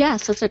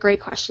 Yes, that's a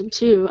great question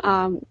too.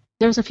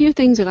 There's a few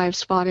things that I've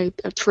spotted,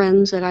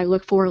 trends that I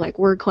look for, like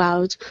word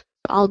clouds.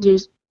 I'll do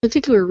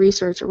particular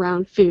research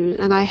around food,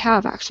 and I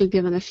have actually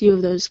given a few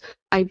of those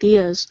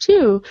ideas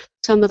to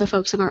some of the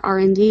folks in our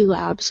R&D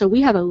lab. So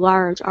we have a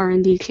large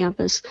R&D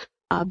campus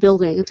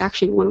building. It's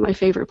actually one of my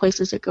favorite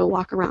places to go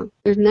walk around.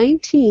 There's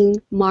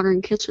 19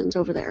 modern kitchens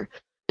over there.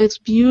 It's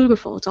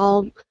beautiful. It's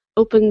all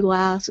open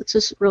glass. It's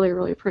just really,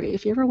 really pretty.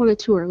 If you ever want a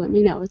tour, let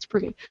me know. It's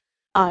pretty.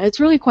 It's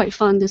really quite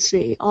fun to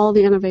see all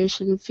the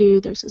innovation in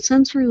food. There's a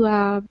sensory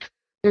lab.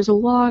 There's a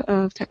lot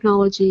of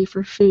technology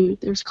for food.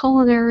 There's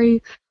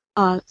culinary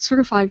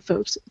certified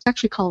folks. It's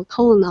actually called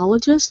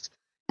culinologists,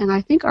 and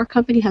I think our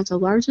company has the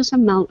largest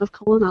amount of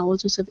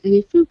culinologists of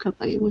any food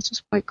company, which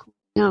is quite cool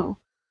to know.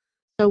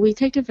 So we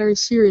take it very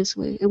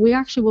seriously, and we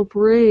actually will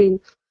bring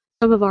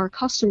some of our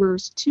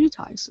customers to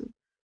Tyson,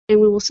 and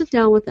we will sit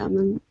down with them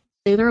and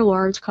say they're a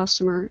large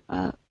customer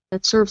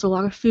that serves a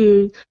lot of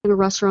food in a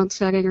restaurant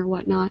setting or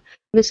whatnot,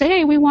 and they say,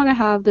 hey, we want to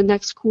have the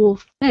next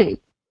cool thing.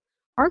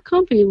 Our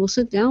company will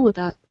sit down with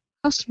that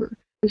customer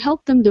and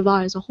help them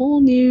devise a whole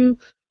new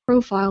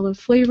profile of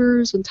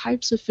flavors and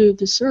types of food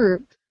to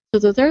serve so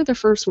that they're the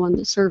first one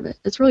to serve it.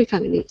 It's really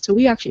kind of neat. So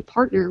we actually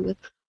partner with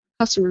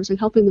customers and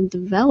helping them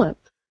develop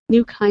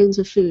new kinds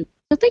of food.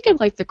 So think of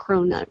like the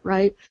cronut,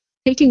 right?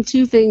 Taking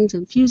two things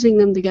and fusing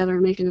them together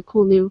and making a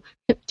cool new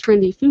hip,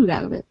 trendy food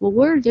out of it. Well,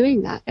 we're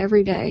doing that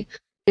every day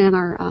in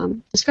our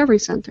Discovery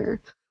Center,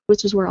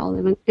 which is where all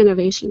the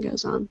innovation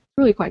goes on. It's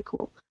really quite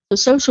cool. So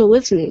social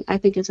listening, I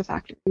think, is a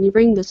factor. When you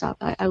bring this up,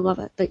 I love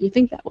it that you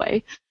think that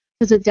way.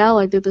 Because at Dell,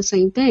 I did the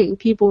same thing.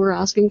 People were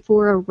asking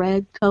for a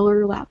red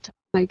color laptop.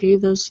 I gave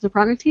those to the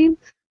product team.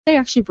 They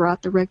actually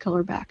brought the red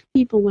color back.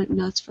 People went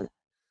nuts for that.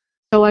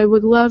 So I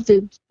would love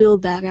to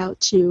build that out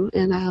too,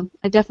 and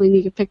I definitely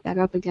need to pick that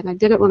up again. I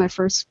did it when I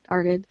first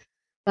started,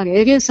 but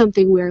it is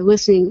something where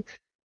listening,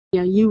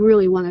 you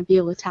really want to be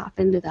able to tap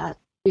into that,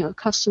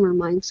 customer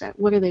mindset.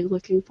 What are they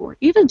looking for?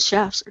 Even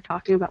chefs are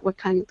talking about what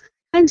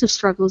kinds of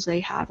struggles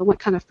they have and what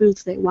kind of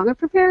foods they want to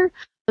prepare,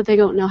 but they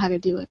don't know how to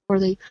do it, or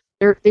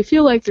they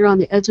feel like they're on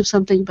the edge of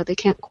something, but they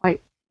can't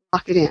quite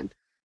lock it in.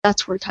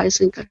 That's where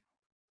Tyson could.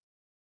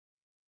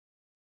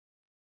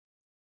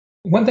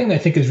 One thing that I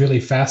think is really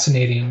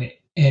fascinating,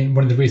 and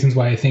one of the reasons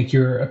why I think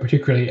you're a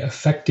particularly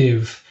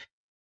effective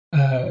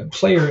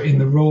player in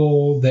the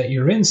role that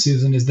you're in,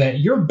 Susan, is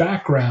that your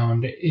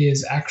background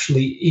is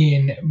actually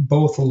in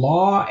both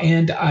law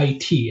and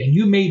IT, and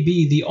you may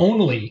be the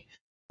only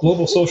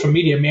global social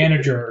media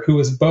manager who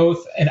is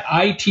both an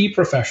IT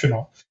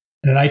professional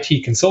and an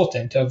IT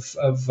consultant of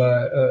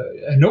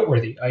a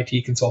noteworthy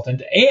IT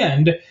consultant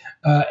and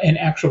an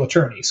actual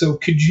attorney. So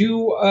could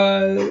you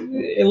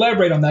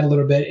elaborate on that a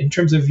little bit in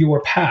terms of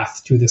your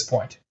path to this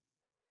point?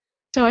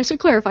 So I should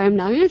clarify, I'm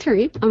not an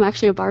attorney. I'm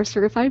actually a bar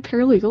certified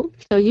paralegal.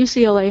 So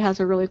UCLA has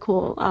a really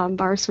cool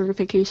bar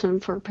certification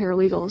for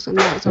paralegals, and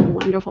that was a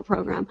wonderful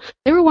program.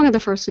 They were one of the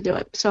first to do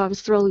it, so I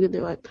was thrilled to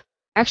do it.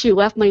 I actually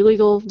left my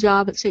legal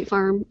job at State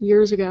Farm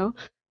years ago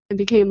and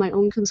became my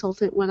own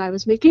consultant when I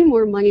was making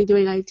more money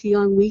doing IT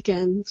on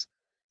weekends.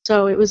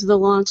 So it was the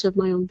launch of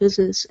my own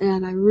business,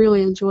 and I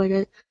really enjoyed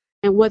it.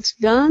 And what's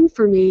done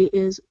for me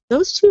is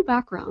those two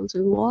backgrounds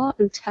in law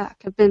and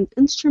tech have been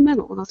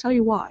instrumental, and I'll tell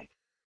you why.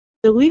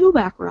 The legal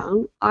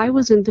background, I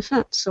was in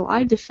defense, so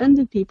I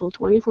defended people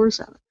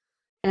 24/7.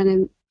 And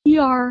in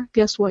PR,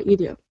 guess what you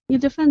do? You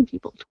defend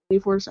people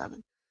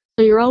 24/7.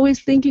 So you're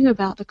always thinking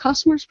about the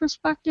customer's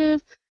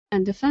perspective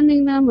and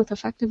defending them with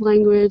effective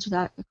language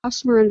that the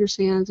customer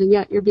understands, and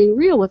yet you're being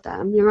real with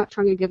them. You're not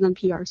trying to give them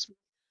PR speak.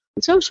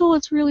 In social,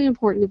 it's really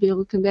important to be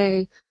able to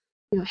convey,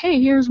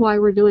 hey, here's why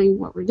we're doing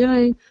what we're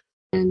doing,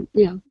 and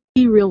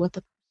be real with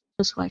them,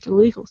 just like in a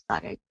legal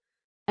setting.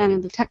 And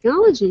in the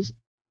technology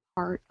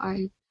part,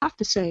 I have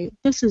to say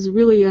this is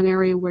really an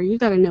area where you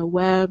got to know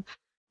web,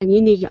 and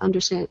you need to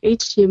understand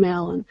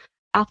HTML and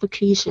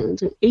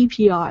applications and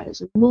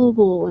APIs and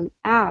mobile and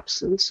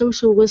apps and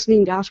social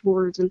listening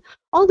dashboards, and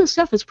all this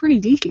stuff is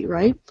pretty geeky,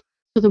 right?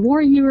 So the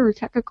more you are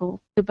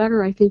technical, the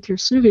better I think you're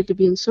suited to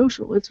be in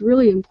social. It's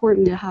really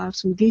important to have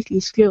some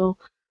geeky skill,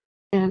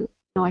 and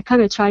I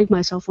kind of chide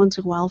myself once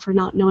in a while for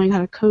not knowing how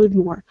to code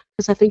more,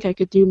 because I think I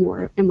could do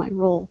more in my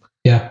role.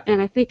 Yeah.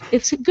 And I think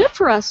it's good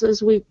for us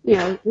as we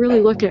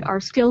really look at our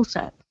skill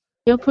set.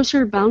 Push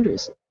your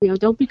boundaries.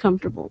 Don't be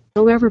comfortable.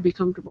 Don't ever be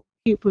comfortable.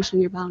 Keep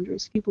pushing your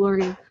boundaries. Keep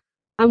learning.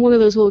 I'm one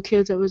of those little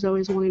kids that was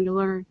always wanting to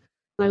learn.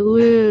 I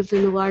lived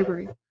in the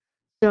library.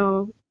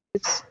 So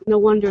it's no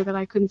wonder that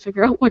I couldn't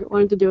figure out what I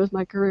wanted to do with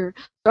my career.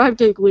 So I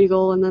did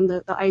legal, and then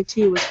the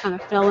IT was kind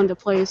of fell into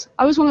place.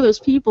 I was one of those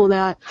people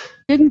that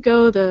didn't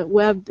go the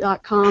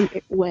web.com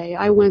way.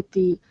 I went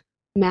the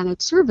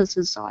managed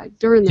services side.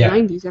 During the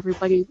 90s,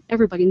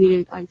 everybody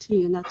needed IT,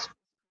 and that's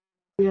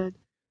good.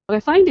 But I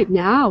find it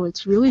now,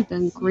 it's really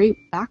been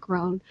great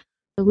background,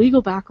 the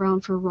legal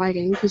background for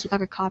writing, because you got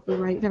to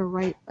copyright, you got to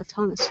write a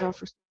ton of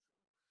stuff.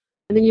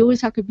 And then you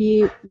always have to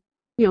be,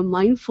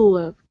 mindful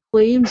of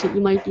claims that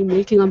you might be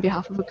making on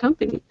behalf of a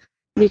company.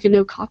 And you can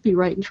know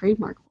copyright and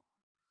trademark.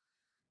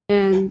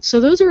 And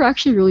so those are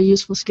actually really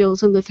useful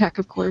skills. And the tech,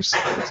 of course,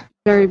 is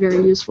very,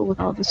 very useful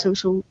with all the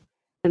social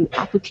and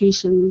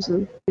applications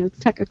and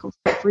technical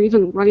stuff, or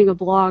even running a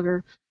blog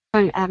or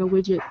trying to add a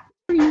widget. It's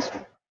pretty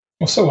useful.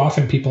 Well, so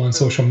often people in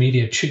social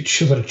media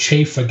sort of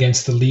chafe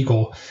against the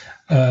legal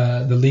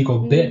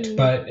bit,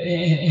 but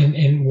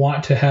and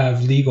want to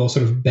have legal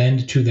sort of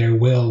bend to their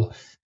will.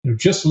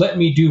 Just let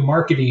me do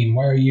marketing.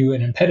 Why are you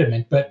an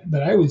impediment? But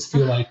I always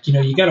feel like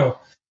you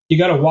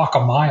gotta walk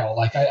a mile.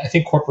 Like I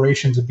think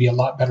corporations would be a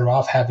lot better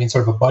off having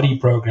sort of a buddy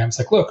program. It's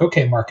like, look,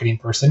 okay, marketing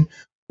person,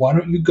 why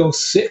don't you go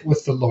sit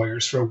with the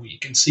lawyers for a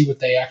week and see what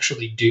they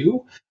actually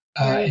do,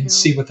 and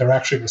see what they're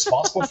actually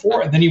responsible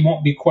for, and then you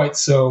won't be quite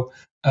so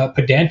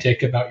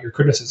pedantic about your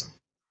criticism.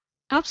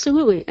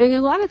 Absolutely. And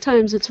a lot of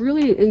times it's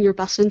really in your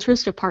best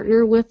interest to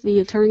partner with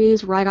the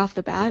attorneys right off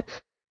the bat.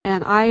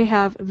 And I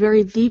have a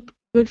very deep,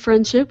 good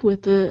friendship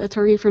with the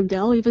attorney from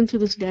Dell, even to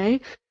this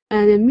day,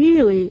 and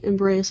immediately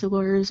embrace the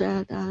lawyers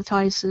at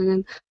Tyson.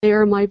 And they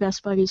are my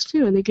best buddies,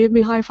 too. And they give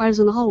me high fives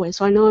in the hallway,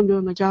 so I know I'm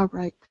doing my job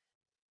right.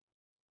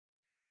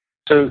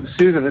 So,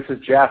 Susan, this is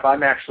Jeff.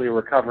 I'm actually a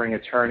recovering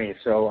attorney.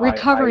 So I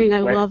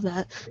love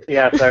that.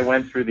 Yes, I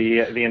went through the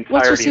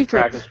entirety of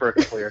practice for a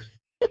couple years.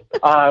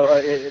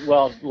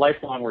 Well,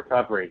 lifelong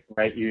recovery,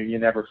 right? You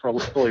never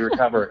fully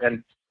recover,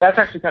 and that's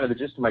actually kind of the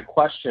gist of my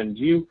question.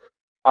 Do you,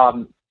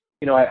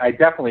 I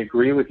definitely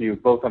agree with you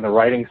both on the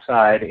writing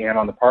side and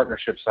on the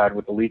partnership side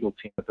with the legal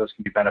team that those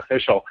can be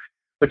beneficial.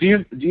 But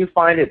do you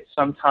find it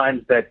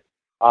sometimes that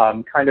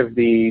kind of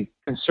the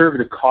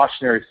conservative,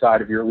 cautionary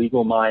side of your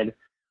legal mind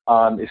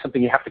is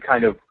something you have to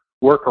kind of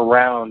work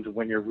around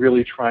when you're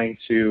really trying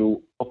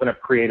to open up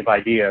creative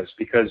ideas?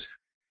 Because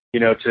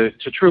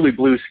to truly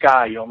blue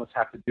sky, you almost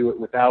have to do it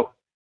without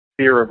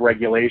fear of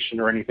regulation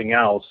or anything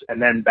else,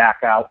 and then back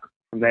out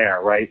from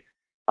there, right?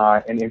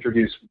 And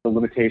introduce the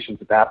limitations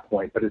at that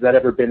point. But has that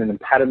ever been an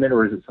impediment,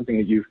 or is it something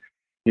that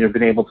you've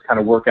been able to kind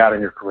of work out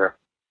in your career?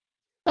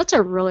 That's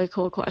a really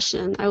cool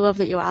question. I love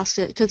that you asked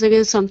it, because it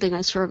is something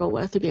I struggle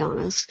with, to be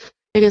honest.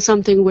 It is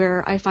something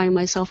where I find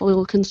myself a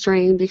little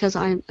constrained because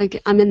I'm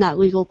in that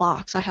legal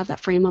box. I have that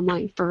frame of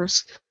mind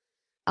first.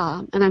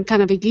 And I'm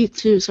kind of a geek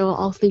too, so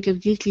I'll think of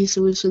geeky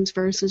solutions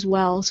first as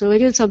well. So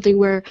it is something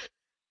where,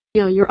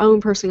 your own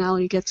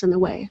personality gets in the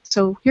way.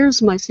 So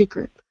here's my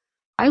secret.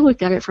 I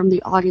look at it from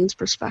the audience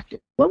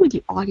perspective. What would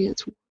the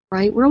audience want,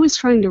 right? We're always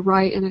trying to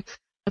write and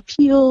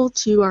appeal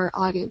to our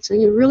audience.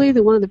 And really,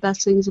 one of the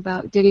best things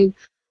about getting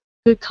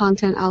good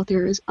content out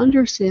there is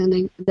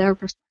understanding their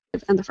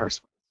perspective in the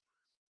first place.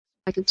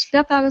 I can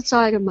step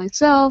outside of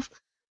myself.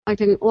 I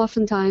can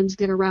oftentimes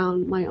get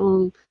around my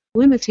own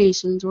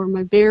limitations or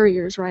my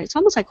barriers, right? It's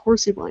almost like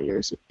horsey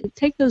blinders. You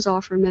take those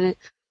off for a minute,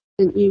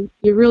 and you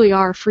really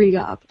are freed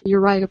up. You're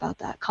right about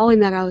that. Calling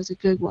that out is a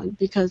good one,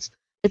 because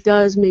it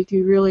does make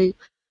you really,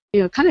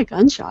 kind of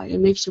gun shy. It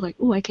makes you like,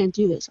 oh, I can't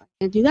do this, I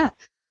can't do that.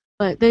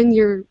 But then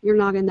you're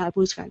not in that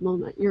blue sky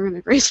moment. You're in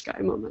a gray sky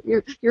moment.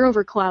 You're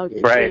over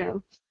clouded, Right.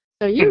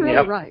 So you're really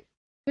Yep. right.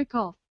 Good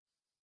call.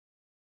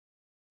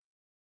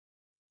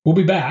 We'll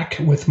be back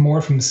with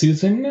more from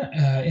Susan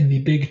in the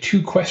big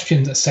 2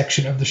 questions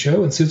section of the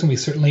show. And Susan, we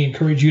certainly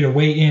encourage you to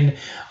weigh in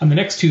on the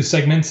next 2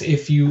 segments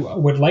if you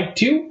would like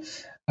to.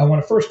 I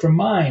want to first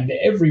remind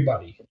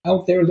everybody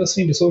out there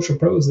listening to Social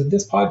Pros that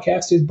this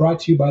podcast is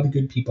brought to you by the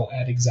good people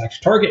at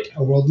ExactTarget,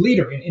 a world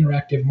leader in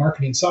interactive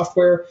marketing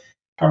software,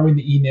 powering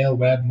the email,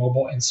 web,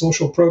 mobile, and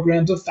social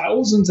programs of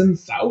thousands and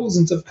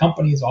thousands of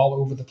companies all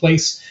over the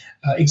place.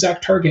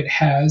 ExactTarget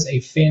has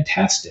a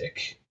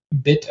fantastic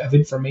bit of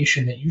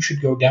information that you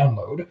should go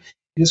download.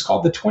 It is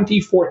called the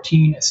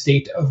 2014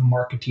 State of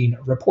Marketing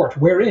Report,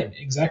 wherein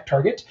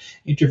ExactTarget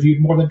interviewed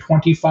more than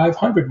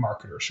 2,500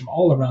 marketers from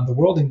all around the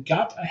world and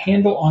got a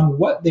handle on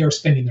what they are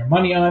spending their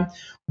money on,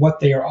 what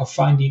they are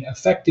finding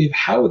effective,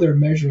 how they're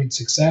measuring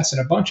success,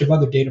 and a bunch of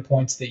other data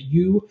points that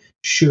you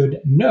should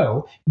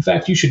know. In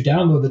fact, you should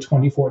download the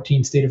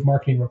 2014 State of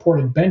Marketing Report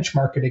and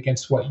benchmark it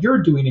against what you're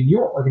doing in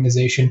your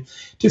organization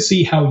to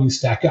see how you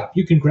stack up.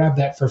 You can grab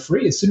that for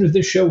free as soon as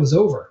this show is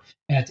over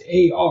at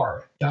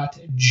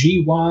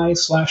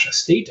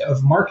ar.gy/state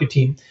of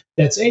marketing.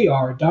 That's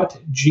ar.gy/state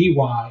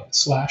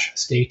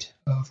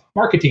of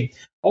marketing.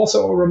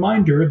 Also, a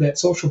reminder that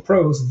Social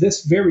Pros,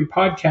 this very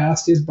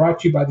podcast, is brought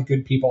to you by the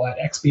good people at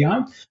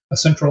Expion, a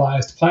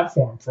centralized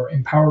platform for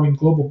empowering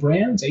global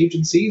brands,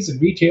 agencies,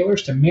 and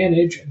retailers to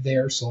manage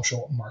their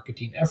social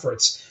marketing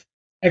efforts.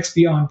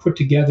 Expion put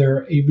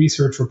together a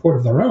research report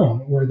of their own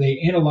where they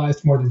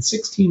analyzed more than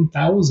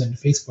 16,000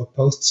 Facebook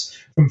posts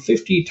from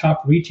 50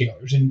 top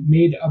retailers and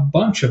made a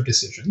bunch of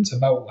decisions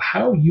about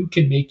how you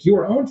can make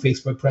your own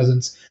Facebook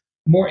presence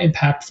more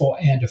impactful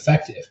and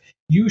effective.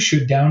 You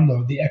should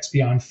download the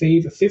Expion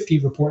Fave 50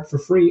 report for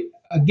free,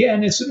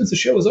 again, as soon as the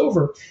show is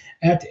over,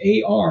 at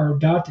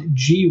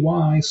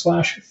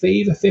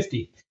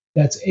ar.gy/fave50.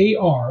 That's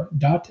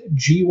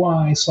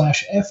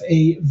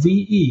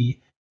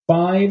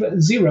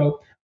ar.gy/FAVE50,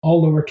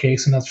 all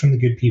lowercase, and that's from the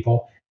good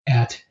people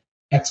at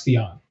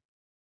Expion.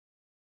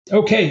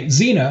 Okay,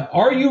 Zena,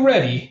 are you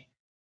ready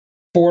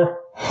for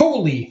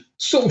Holy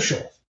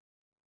Social?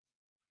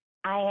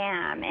 I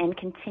am, and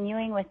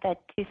continuing with the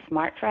Too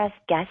Smart for Us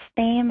guest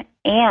theme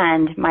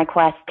and my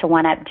quest to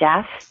one-up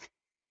Jeff,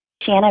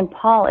 Shannon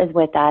Paul is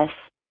with us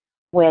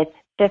with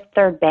Fifth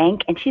Third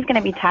Bank, and she's going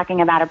to be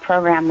talking about a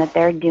program that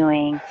they're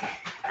doing,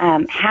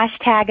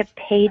 hashtag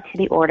paid to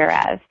the order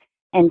of.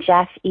 And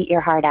Jeff, eat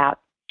your heart out.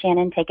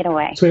 Shannon, take it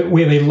away. So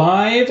we have a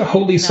live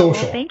Holy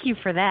Social. Well, thank you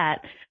for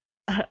that.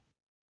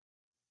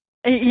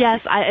 Yes,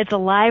 it's a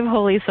live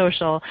Holy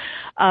Social.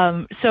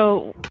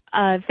 So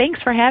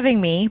thanks for having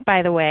me,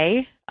 by the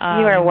way.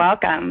 You are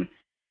welcome.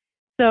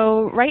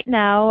 So right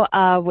now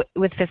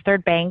with Fifth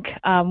Third Bank,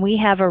 we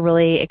have a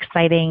really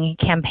exciting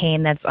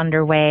campaign that's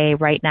underway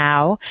right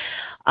now.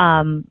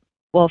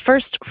 Well,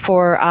 first,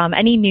 for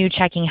any new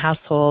checking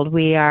household,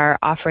 we are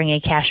offering a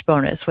cash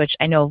bonus, which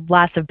I know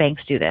lots of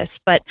banks do this.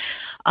 But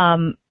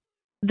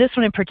this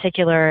one in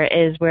particular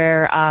is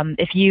where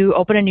if you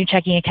open a new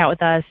checking account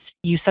with us,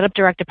 you set up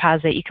direct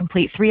deposit, you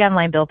complete 3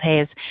 online bill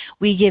pays,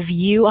 we give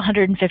you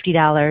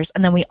 $150,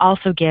 and then we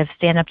also give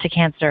Stand Up to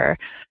Cancer,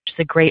 which is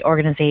a great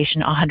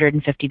organization,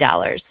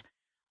 $150.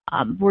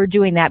 We're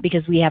doing that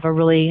because we have a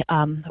really,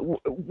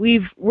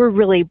 we're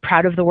really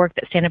proud of the work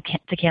that Stand Up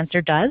to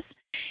Cancer does.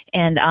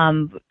 And,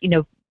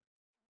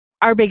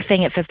 our big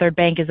thing at Fifth Third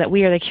Bank is that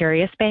we are the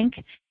curious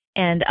bank.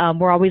 And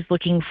we're always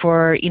looking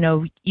for,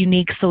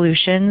 unique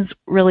solutions,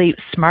 really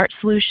smart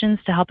solutions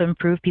to help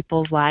improve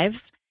people's lives.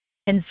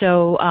 And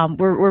so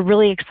we're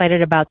really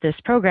excited about this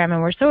program,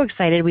 and we're so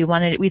excited.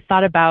 We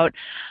thought about,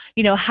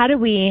 how do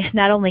we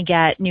not only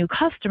get new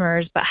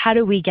customers, but how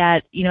do we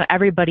get,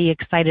 everybody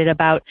excited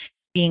about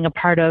being a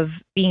part of,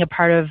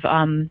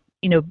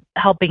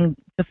 helping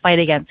to fight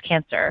against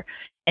cancer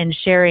and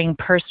sharing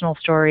personal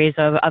stories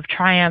of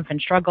triumph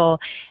and struggle.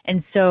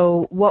 And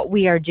so what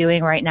we are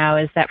doing right now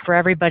is that for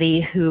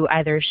everybody who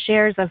either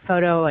shares a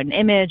photo, an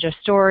image, a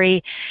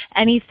story,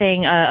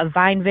 anything, a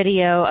Vine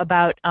video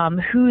about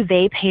who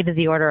they paid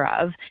the order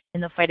of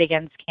in the fight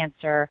against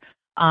cancer,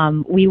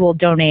 we will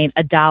donate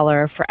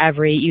 $1 for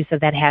every use of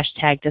that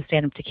hashtag to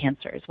Stand Up to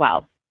Cancer as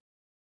well.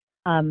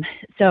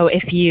 So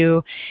if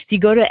you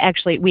go to,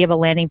 actually, we have a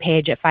landing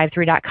page at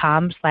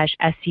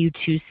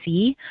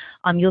 53.com/SU2C.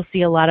 You'll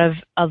see a lot of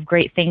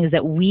great things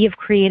that we have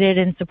created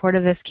in support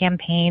of this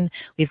campaign.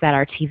 We've got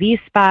our TV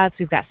spots.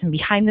 We've got some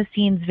behind the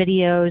scenes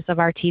videos of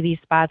our TV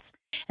spots.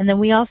 And then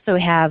we also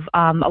have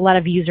a lot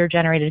of user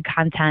generated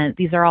content.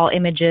 These are all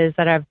images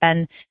that have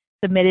been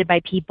submitted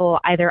by people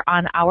either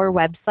on our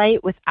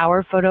website with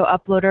our photo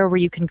uploader, where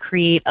you can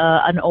create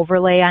an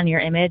overlay on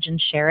your image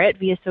and share it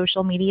via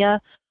social media,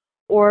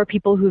 or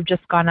people who've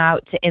just gone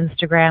out to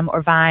Instagram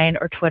or Vine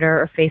or Twitter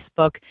or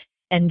Facebook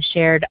and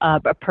shared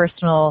a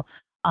personal,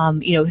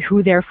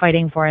 who they're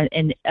fighting for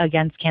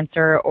against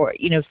cancer, or,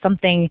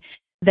 something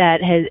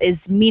that is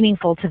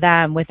meaningful to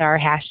them with our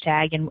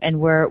hashtag, and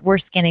we're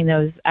scanning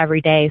those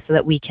every day so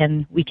that we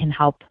can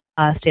help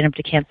Stand Up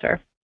to Cancer.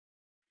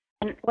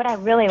 And what I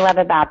really love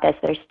about this,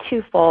 there's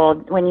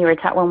twofold. When we were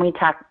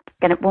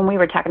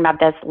talking about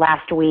this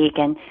last week,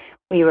 and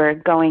we were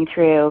going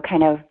through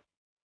kind of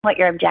what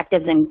your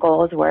objectives and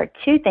goals were,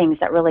 two things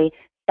that really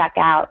stuck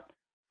out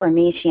for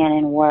me,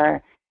 Shannon,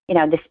 were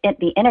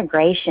the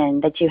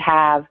integration that you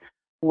have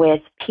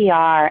with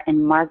PR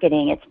and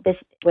marketing. It's this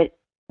with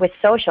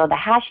social. The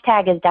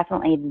hashtag is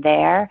definitely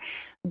there,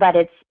 but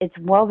it's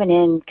woven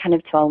in kind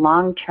of to a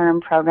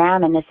long-term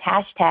program. And this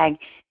hashtag,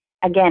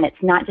 again,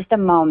 it's not just a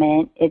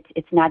moment.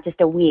 It's not just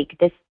a week.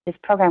 This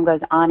program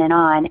goes on,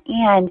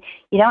 and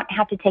you don't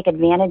have to take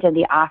advantage of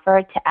the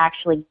offer to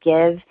actually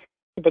give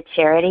to the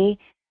charity,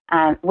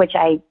 which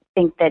I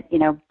think that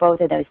both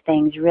of those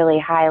things really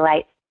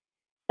highlight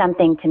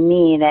something to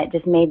me that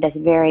just made this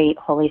very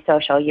wholly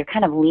social. You're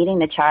kind of leading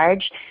the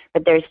charge,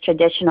 but there's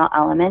traditional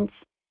elements,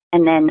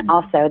 and then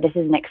also this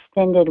is an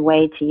extended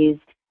way to use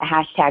a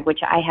hashtag,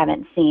 which I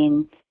haven't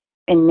seen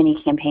in many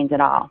campaigns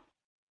at all.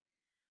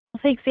 Well,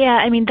 thanks. Yeah,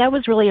 I mean, that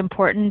was really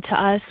important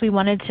to us. We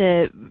wanted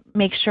to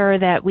make sure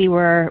that we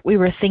were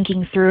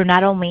thinking through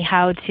not only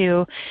how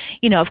to,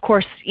 of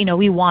course,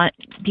 we want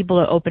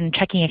people to open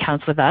checking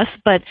accounts with us,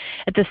 but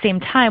at the same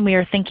time, we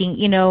are thinking,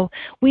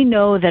 we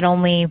know that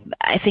only,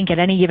 I think at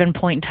any given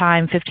point in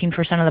time,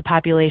 15% of the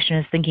population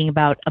is thinking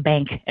about a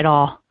bank at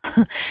all.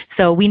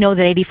 So we know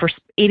that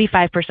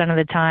 85% of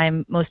the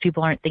time, most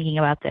people aren't thinking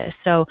about this.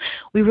 So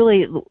we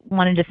really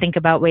wanted to think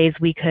about ways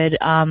we could,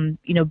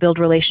 build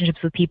relationships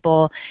with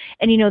people.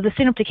 And, the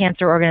Stand Up to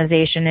Cancer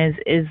organization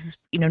is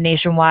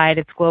nationwide.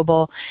 It's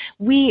global.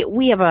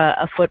 We have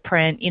a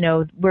footprint.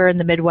 We're in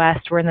the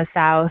Midwest. We're in the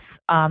South,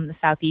 the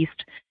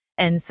Southeast.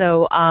 And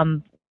so,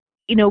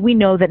 we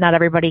know that not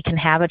everybody can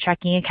have a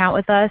checking account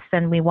with us,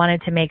 and we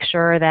wanted to make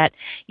sure that,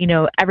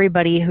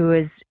 everybody who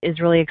is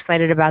really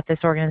excited about this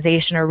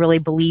organization or really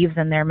believes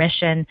in their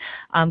mission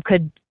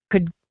could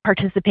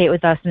participate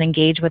with us and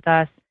engage with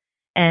us.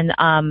 And,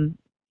 and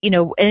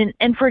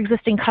for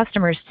existing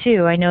customers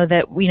too, I know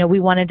that, we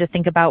wanted to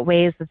think about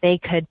ways that they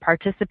could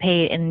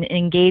participate and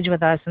engage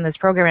with us in this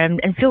program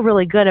and feel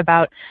really good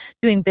about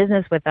doing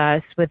business with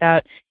us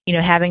without,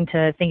 having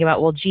to think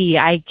about, well, gee,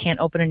 I can't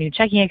open a new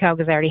checking account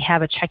because I already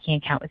have a checking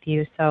account with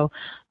you. So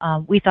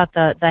we thought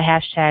the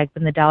hashtag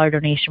and the dollar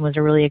donation was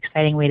a really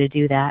exciting way to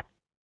do that.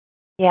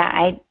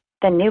 Yeah,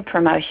 the new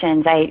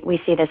promotions, we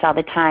see this all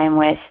the time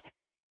with,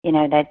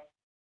 the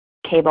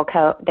cable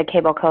cos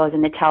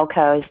and the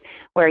telcos,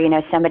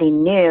 where somebody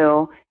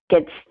new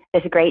gets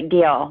this great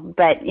deal,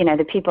 but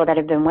the people that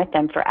have been with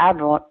them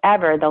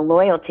forever, the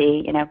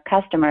loyalty,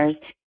 customers,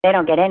 they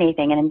don't get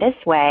anything. And in this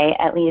way,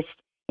 at least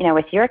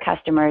with your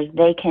customers,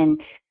 they can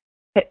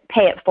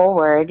pay it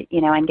forward,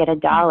 and get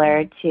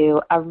 $1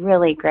 to a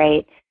really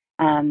great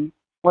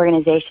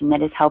organization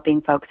that is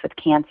helping folks with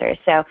cancer.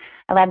 So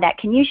I love that.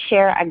 Can you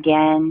share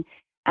again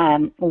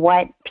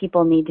what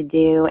people need to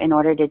do in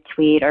order to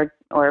tweet or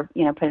put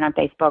it on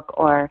Facebook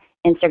or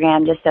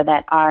Instagram, just so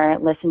that our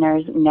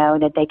listeners know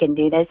that they can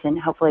do this, and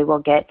hopefully we'll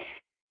get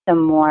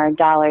some more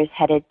dollars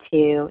headed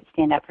to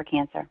Stand Up for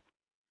Cancer?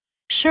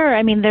 Sure.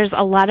 I mean, there's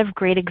a lot of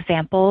great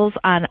examples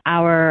on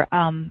our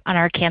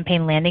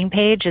campaign landing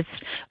page.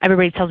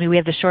 Everybody tells me we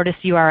have the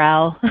shortest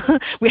URL.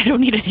 We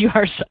don't need a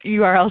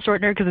URL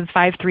shortener because it's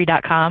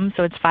 53.com.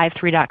 So it's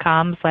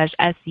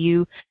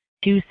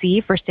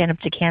 53.com/SU2C for Stand Up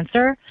to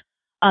Cancer.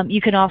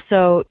 You can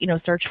also,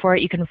 search for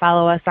it. You can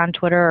follow us on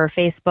Twitter or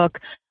Facebook.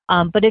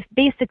 But if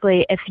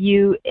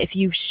you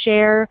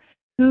share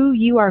who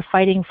you are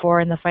fighting for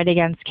in the fight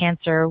against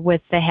cancer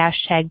with the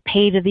hashtag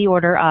pay to the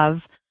order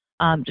of,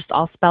 just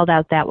all spelled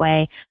out that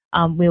way,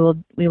 we will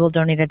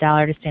donate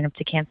 $1 to Stand Up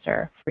to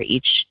Cancer for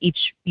each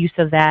use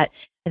of that.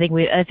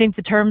 I think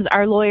the terms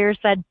our lawyer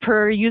said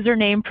per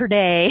username per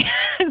day.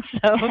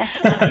 So you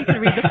can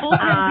read the full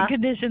terms and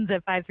conditions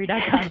at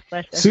 53.com.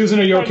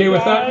 Susan, are you okay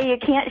with that? You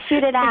can't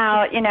shoot it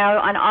out,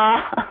 on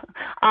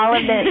all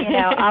of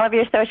the, all of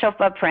your social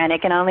footprint.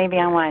 It can only be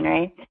on one,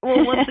 right?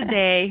 Well, once a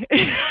day.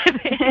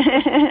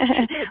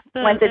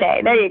 Once a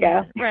day. There you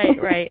go.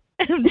 Right.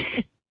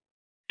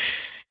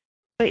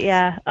 But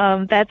yeah,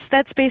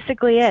 that's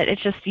basically it.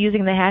 It's just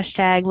using the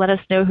hashtag. Let us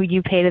know who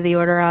you pay to the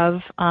order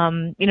of.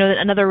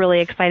 Another really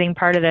exciting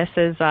part of this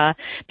is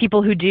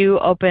people who do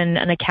open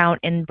an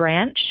account in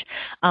branch.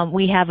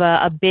 We have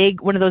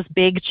one of those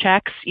big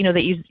checks,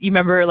 that you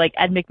remember, like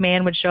Ed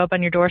McMahon would show up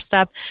on your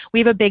doorstep. We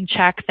have a big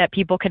check that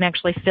people can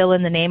actually fill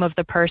in the name of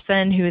the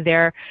person who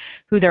they're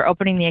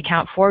opening the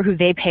account for, who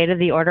they pay to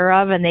the order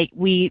of, and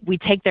we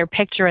take their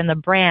picture in the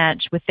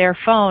branch with their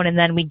phone, and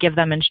then we give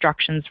them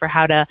instructions for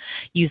how to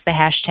use the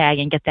hashtag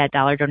and get that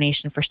 $1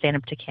 donation for Stand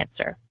Up to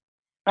Cancer.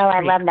 Oh,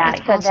 I love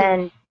that. So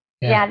then,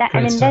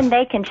 then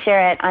they can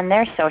share it on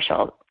their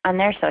social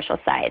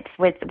sites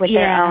with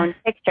their own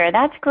picture.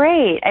 That's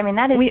great. I mean,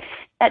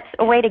 that's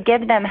a way to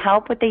give them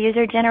help with the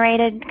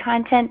user-generated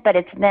content, but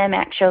it's them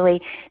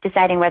actually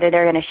deciding whether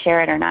they're going to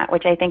share it or not,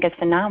 which I think is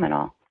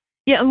phenomenal.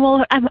 Yeah,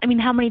 well, I mean,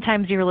 how many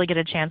times do you really get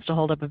a chance to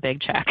hold up a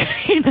big check?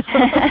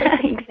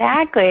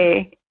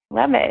 Exactly.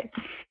 Love it.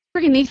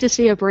 Pretty neat to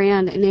see a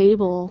brand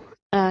enable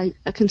a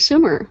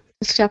consumer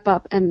to step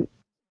up and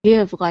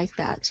give like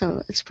that.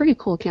 So it's a pretty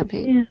cool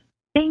campaign. Yeah.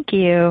 Thank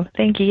you.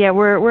 Yeah,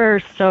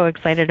 we're so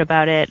excited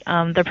about it.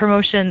 The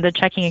promotion, the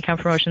checking account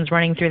promotion is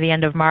running through the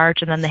end of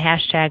March, and then the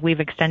hashtag we've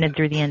extended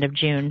through the end of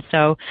June.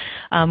 So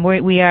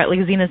we are,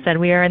 like Zena said,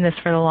 we are in this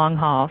for the long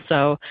haul.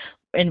 So,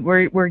 and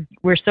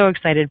we're so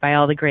excited by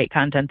all the great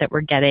content that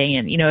we're getting.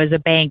 And as a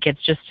bank,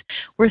 it's just,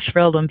 we're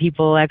thrilled when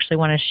people actually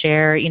want to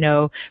share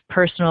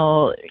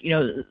personal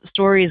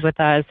stories with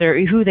us or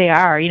who they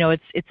are.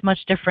 It's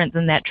much different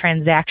than that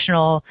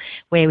transactional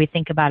way we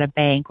think about a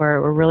bank,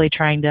 where we're really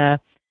trying to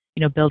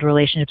build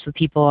relationships with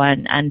people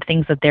and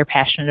things that they're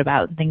passionate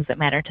about and things that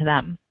matter to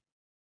them.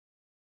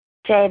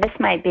 Jay, this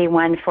might be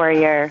one for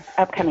your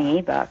upcoming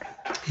ebook.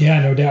 Yeah,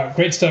 no doubt.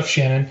 Great stuff,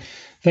 Shannon.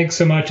 Thanks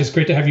so much. It's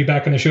great to have you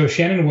back on the show.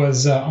 Shannon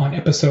was on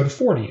episode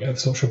 40 of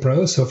Social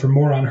Pros. So for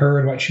more on her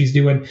and what she's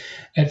doing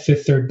at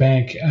Fifth Third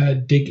Bank,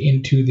 dig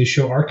into the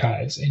show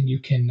archives and you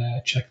can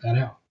check that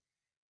out.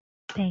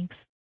 Thanks.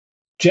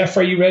 Jeff,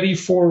 are you ready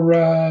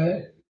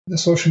for the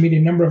social media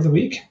number of the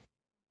week?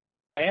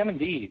 I am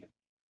indeed.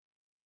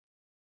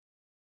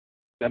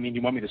 I mean,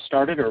 you want me to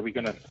start it, or are we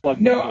going to plug?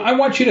 No, I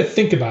want you to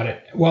think about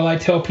it while I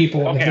tell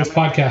people that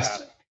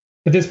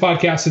this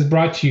podcast is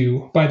brought to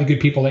you by the good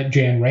people at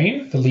Jan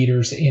Rain, the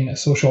leaders in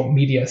social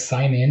media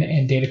sign-in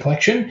and data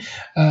collection.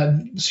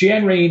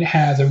 Jan Rain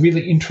has a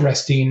really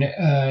interesting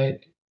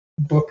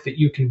book that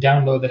you can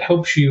download that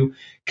helps you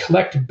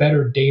collect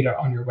better data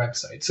on your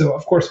website. So,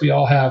 of course, we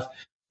all have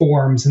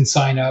forms and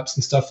sign-ups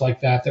and stuff like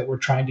that we're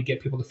trying to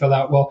get people to fill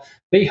out. Well,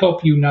 they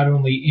help you not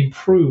only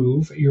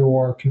improve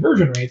your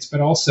conversion rates,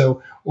 but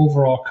also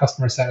overall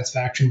customer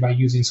satisfaction by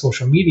using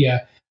social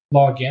media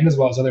login as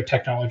well as other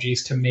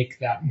technologies to make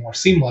that more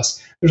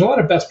seamless. There's a lot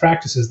of best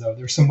practices, though.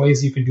 There's some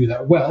ways you can do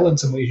that well and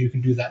some ways you can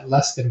do that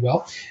less than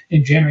well.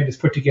 And Jan Rain has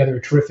put together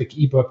a terrific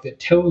ebook that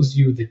tells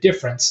you the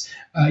difference.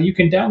 You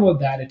can download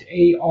that at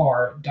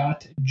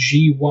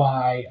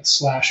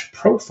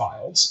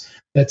ar.gy/profiles.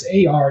 That's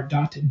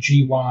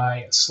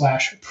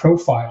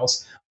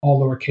ar.gy/profiles,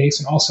 all lowercase.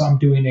 And also, I'm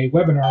doing a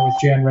webinar with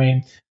Jan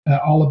Rain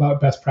all about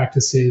best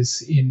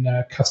practices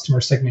in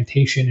customer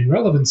segmentation and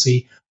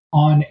relevancy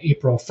on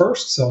April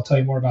 1st. So I'll tell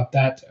you more about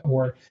that,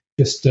 or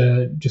just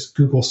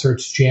Google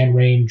search Jan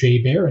Rain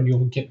J Bear and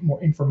you'll get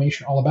more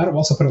information all about it. We'll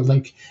also put a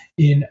link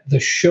in the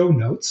show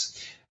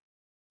notes.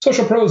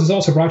 Social Pros is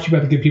also brought to you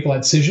by the good people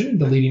at Cision,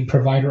 the leading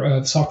provider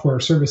of software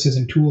services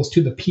and tools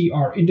to the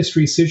PR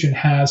industry. Cision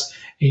has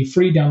a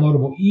free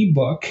downloadable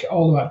ebook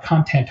all about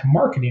content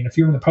marketing. If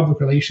you're in the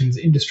public relations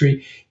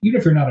industry, even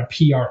if you're not a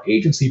PR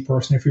agency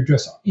person, if you're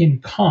just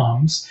in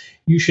comms,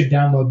 you should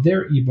download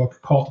their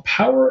ebook called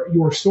Power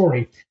Your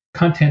Story,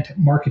 Content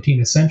Marketing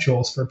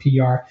Essentials for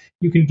PR.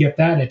 You can get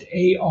that at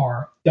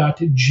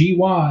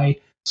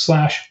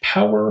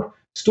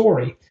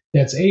ar.gy/powerstory.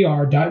 That's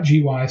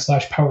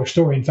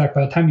ar.gy/powerstory. In fact,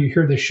 by the time you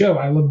hear this show,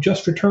 I will have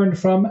just returned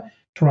from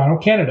Toronto,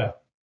 Canada,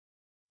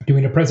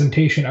 doing a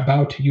presentation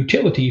about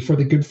utility for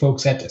the good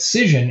folks at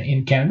Cision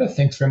in Canada.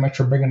 Thanks very much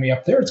for bringing me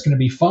up there. It's going to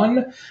be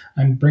fun.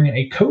 I'm bringing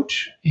a coat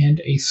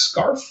and a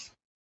scarf.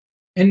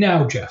 And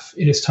now, Jeff,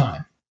 it is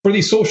time for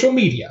the social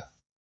media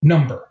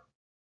number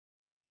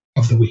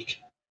of the week.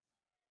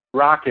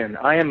 Rockin'.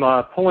 I am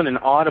pulling an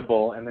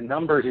audible, and the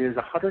number is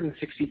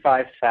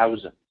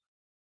 165,000.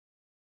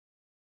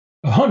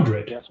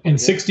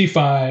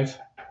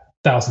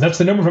 165,000. That's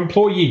the number of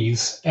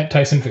employees at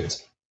Tyson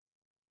Foods.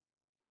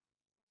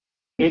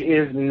 It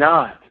is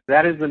not.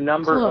 That is the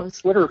number of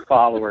Twitter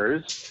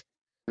followers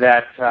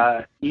that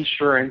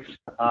Esurance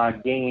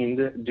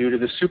gained due to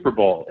the Super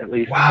Bowl, at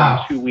least from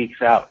 2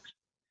 weeks out.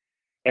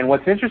 And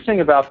what's interesting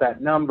about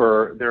that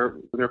number, there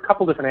are a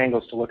couple different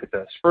angles to look at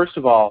this. First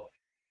of all,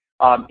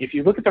 if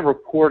you look at the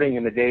reporting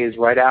in the days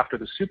right after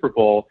the Super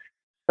Bowl,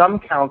 some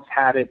counts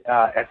had it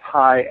as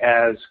high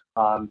as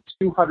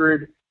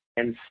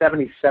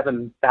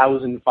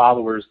 277,000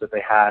 followers that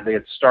they had. They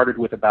had started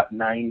with about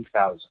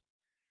 9,000.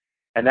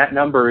 And that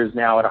number is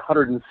now at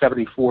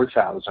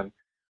 174,000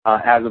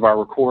 as of our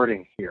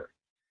recording here.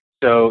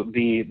 So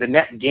the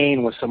net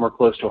gain was somewhere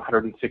close to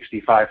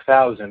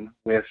 165,000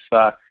 with,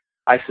 I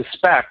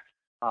suspect,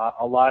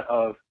 a lot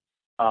of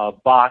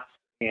bots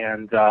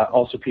and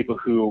also people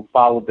who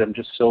followed them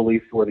just solely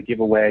for the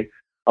giveaway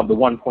of the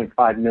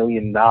 $1.5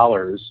 million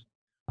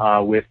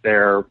with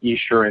their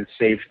Esurance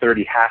Save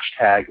 30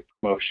 hashtag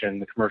promotion,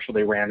 the commercial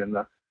they ran in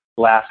the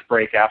last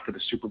break after the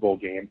Super Bowl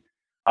game,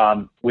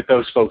 with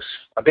those folks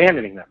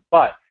abandoning them.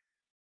 But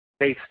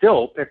they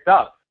still picked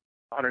up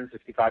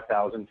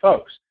 165,000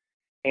 folks.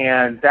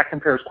 And that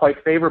compares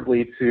quite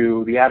favorably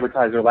to the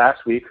advertiser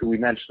last week, who we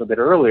mentioned a bit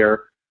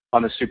earlier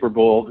on the Super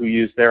Bowl, who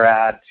used their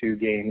ad to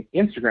gain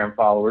Instagram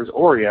followers,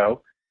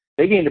 Oreo.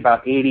 They gained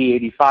about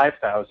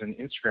 85,000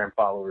 Instagram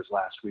followers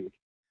last week,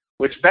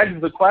 which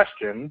begs the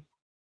question,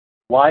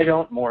 why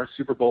don't more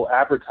Super Bowl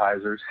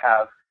advertisers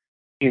have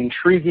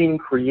intriguing,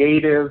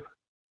 creative,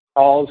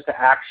 calls to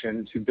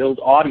action to build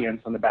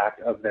audience on the back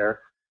of their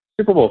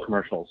Super Bowl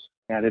commercials.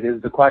 And it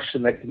is the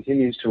question that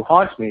continues to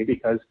haunt me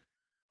because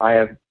I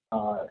have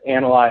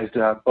analyzed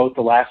both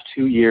the last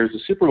 2 years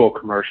of Super Bowl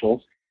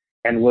commercials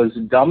and was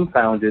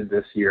dumbfounded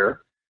this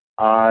year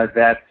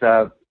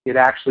that it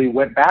actually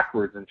went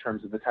backwards in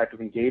terms of the type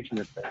of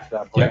engagement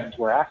that brands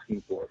were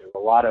asking for. There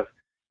were a lot of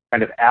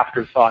kind of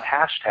afterthought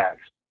hashtags.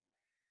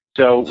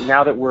 So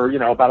now that we're,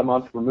 about a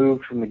month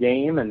removed from the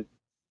game and,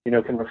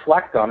 can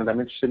reflect on it, I'm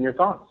interested in your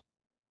thoughts.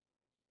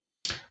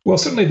 Well,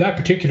 certainly that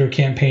particular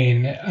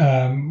campaign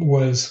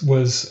was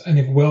I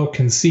think, well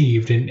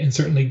conceived and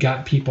certainly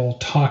got people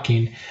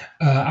talking.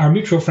 Our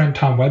mutual friend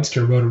Tom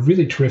Webster wrote a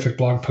really terrific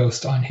blog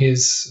post on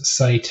his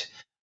site,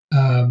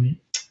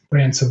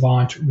 Brand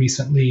Savant,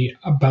 recently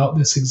about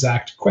this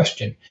exact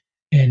question.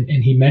 And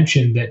he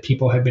mentioned that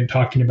people had been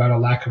talking about a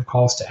lack of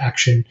calls to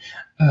action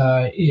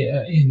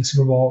in the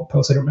Super Bowl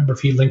post. I don't remember if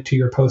he linked to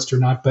your post or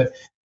not, but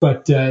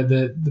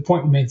the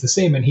point remains the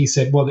same. And he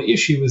said, well, the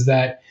issue is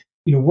that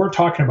we're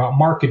talking about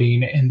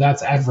marketing and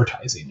that's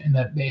advertising, and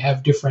that they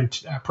have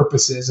different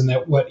purposes, and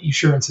that what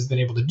Esurance has been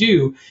able to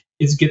do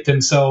is get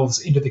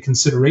themselves into the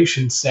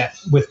consideration set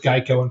with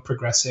Geico and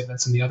Progressive and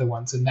some of the other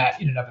ones, and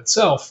that in and of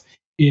itself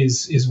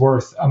is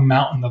worth a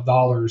mountain of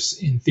dollars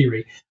in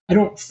theory. I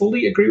don't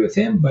fully agree with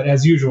him, but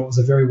as usual, it was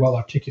a very well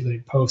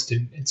articulated post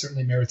and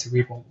certainly merits a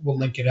read. We'll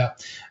link it up.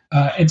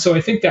 And so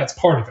I think that's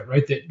part of it,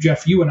 right? That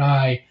Jeff, you and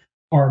I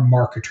are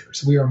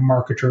marketers. We are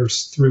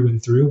marketers through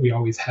and through. We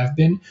always have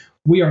been.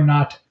 We are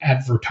not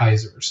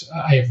advertisers.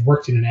 I have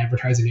worked in an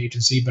advertising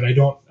agency, but I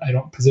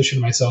don't position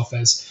myself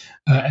as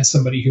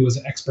somebody who is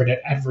an expert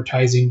at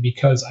advertising,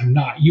 because I'm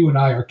not. You and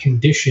I are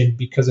conditioned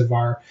because of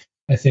our,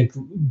 I think,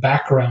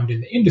 background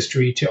in the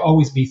industry to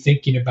always be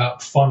thinking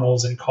about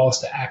funnels and calls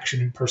to action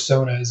and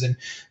personas and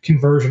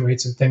conversion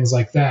rates and things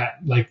like that.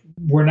 Like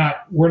we're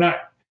not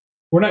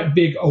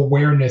big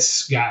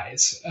awareness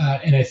guys,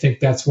 and I think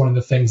that's one of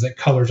the things that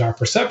colors our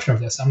perception of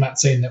this. I'm not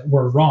saying that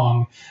we're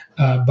wrong,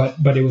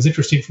 but it was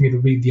interesting for me to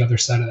read the other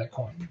side of that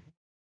coin.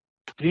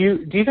 Do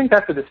you think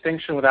that's a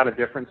distinction without a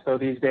difference, though,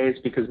 these days?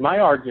 Because my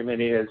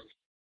argument is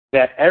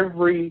that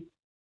every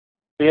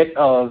bit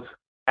of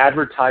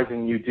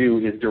advertising you do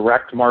is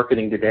direct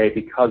marketing today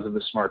because of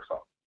the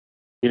smartphone.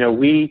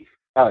 We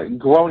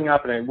growing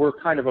up, and we're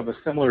kind of a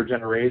similar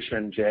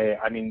generation, Jay.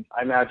 I mean,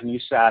 I imagine you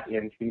sat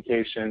in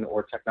communication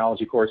or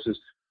technology courses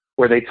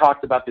where they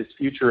talked about this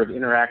future of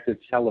interactive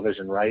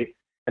television, right?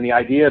 And the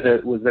idea that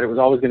it was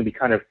always going to be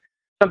kind of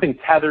something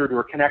tethered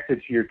or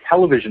connected to your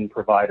television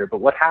provider.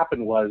 But what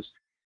happened was,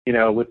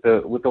 with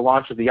the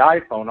launch of the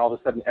iPhone, all of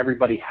a sudden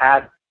everybody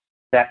had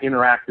that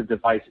interactive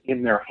device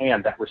in their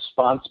hand, that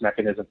response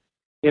mechanism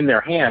in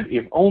their hand.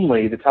 If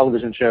only the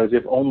television shows,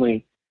 if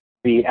only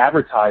the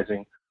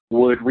advertising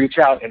would reach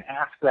out and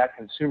ask that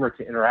consumer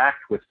to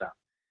interact with them.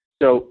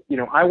 So,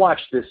 I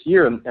watched this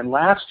year, and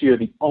last year,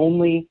 the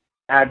only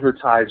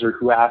advertiser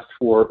who asked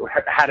for, or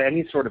had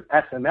any sort of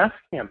SMS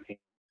campaign,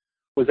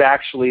 was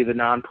actually the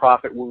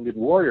nonprofit Wounded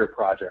Warrior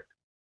Project,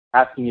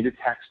 asking you to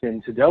text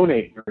in to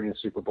donate during the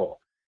Super Bowl.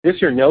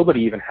 This year,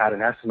 nobody even had an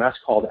SMS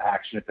call to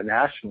action at the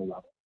national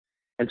level.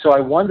 And so I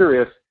wonder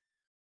if,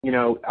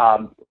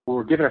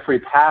 we're giving a free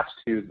pass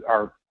to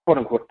our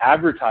quote-unquote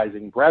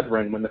advertising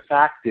brethren, when the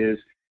fact is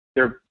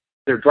they're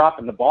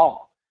dropping the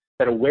ball,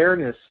 that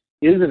awareness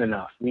isn't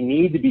enough. We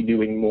need to be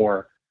doing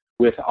more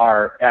with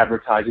our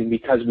advertising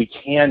because we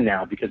can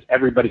now, because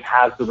everybody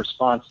has the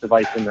response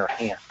device in their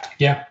hand.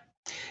 Yeah.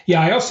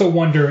 I also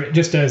wonder,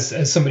 just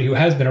as somebody who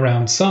has been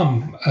around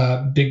some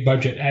big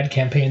budget ad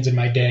campaigns in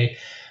my day,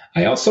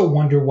 I also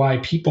wonder why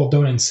people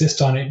don't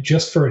insist on it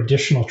just for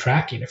additional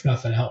tracking, if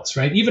nothing else,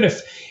 right? Even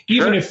if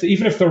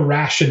the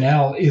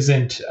rationale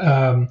isn't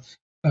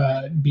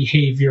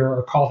behavior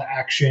or call to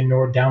action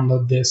or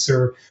download this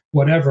or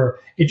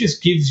whatever, it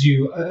just gives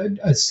you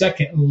a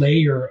second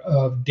layer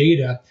of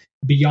data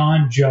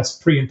beyond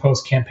just pre and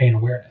post campaign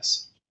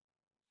awareness.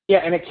 Yeah,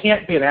 and it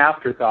can't be an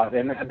afterthought,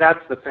 and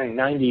that's the thing.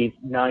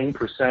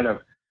 99%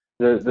 of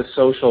the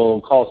social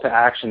calls to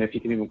action, if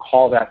you can even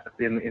call that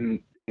in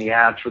the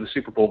ads for the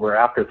Super Bowl, were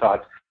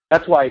afterthoughts.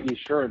 That's why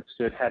Esurance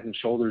stood head and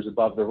shoulders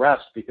above the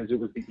rest, because it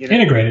was the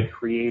integrated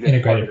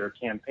creative part of their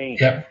campaign.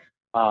 Yep.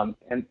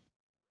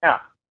 Yeah.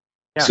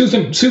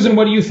 Susan,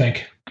 what do you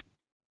think?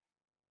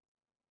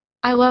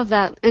 I love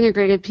that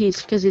integrated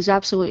piece because he's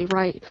absolutely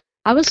right.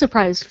 I was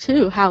surprised,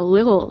 too, how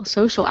little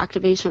social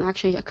activation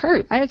actually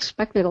occurred. I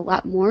expected a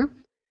lot more,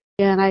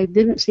 and I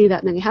didn't see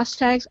that many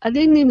hashtags. I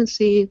didn't even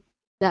see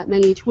that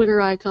many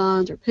Twitter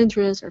icons or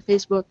Pinterest or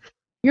Facebook.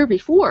 Year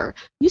before,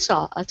 you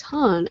saw a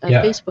ton of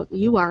Facebook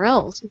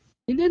URLs.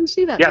 You didn't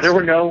see that. Yeah, there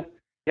were no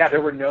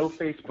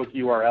Facebook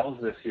URLs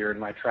this year in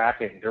my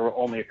tracking. There were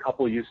only a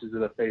couple uses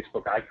of the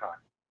Facebook icon.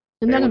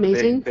 Isn't that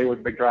amazing? They were a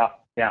big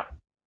drop, yeah.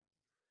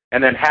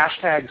 And then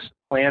hashtags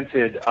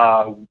planted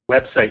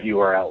website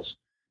URLs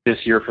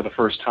this year for the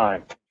first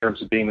time, in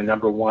terms of being the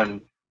number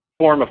one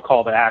form of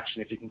call to action,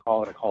 if you can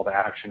call it a call to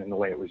action in the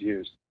way it was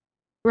used.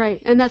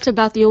 Right, and that's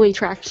about the only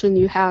traction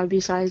you have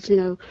besides,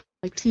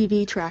 like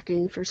TV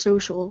tracking for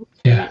social.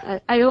 Yeah.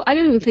 I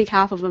didn't even think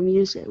half of them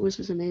used it, which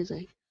is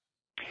amazing.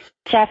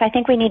 Jeff, I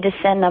think we need to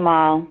send them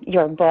all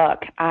your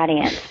book,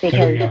 audience,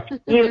 because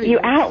you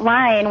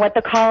outline what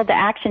the call to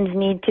actions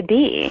need to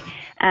be.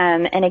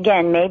 And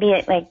again, maybe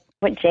it, like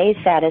what Jay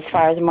said as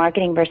far as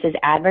marketing versus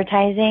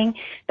advertising,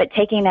 but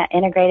taking that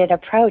integrated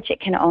approach, it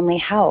can only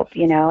help.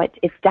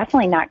 It's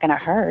definitely not going to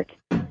hurt.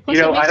 I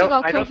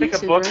don't think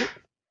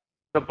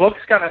the book's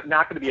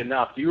not going to be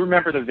enough. Do you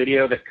remember the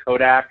video that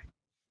Kodak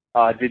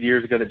did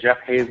years ago that Jeff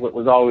Hazlett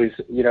was always,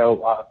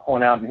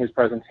 pulling out in his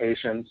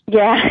presentations?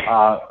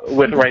 Yeah.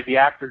 With the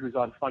actor who's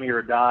on Funny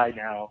or Die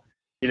now,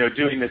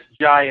 doing this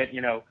giant,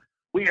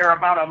 we are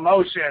about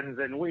emotions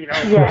and we're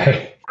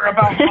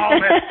about all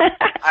this.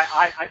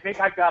 I think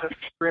I've got to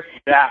script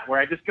that where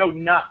I just go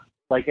nuts,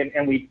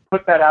 and we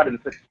put that out in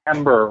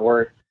September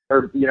or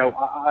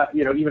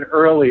even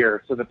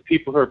earlier, so that the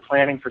people who are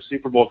planning for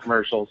Super Bowl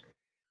commercials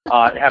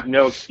have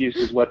no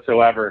excuses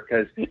whatsoever.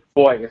 Because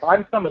boy, if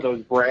I'm some of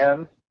those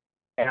brands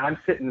and I'm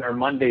sitting there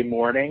Monday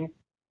morning,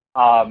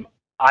 I'm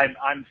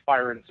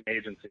firing some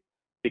agencies,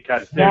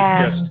 because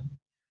there's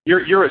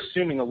you're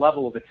assuming a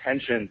level of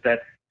attention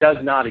that does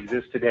not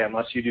exist today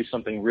unless you do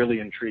something really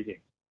intriguing.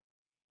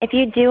 If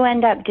you do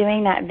end up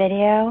doing that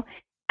video,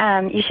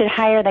 you should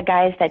hire the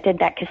guys that did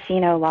that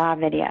casino law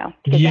video.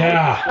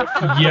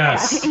 Yeah.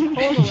 Yes.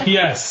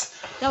 Yes.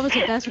 That was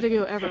the best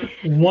video ever.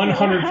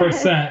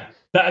 100%.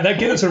 That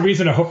gives us a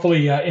reason to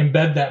hopefully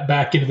embed that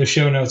back into the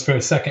show notes for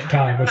a second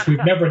time, which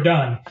we've never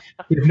done.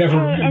 We've never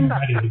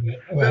embedded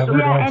it.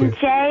 And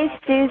Jay,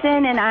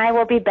 Susan, and I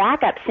will be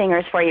backup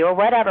singers for you, or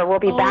whatever. We'll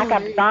be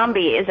backup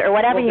zombies, or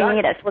whatever you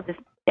need us. We'll just,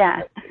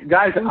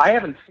 Guys, I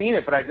haven't seen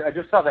it, but I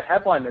just saw the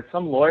headline that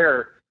some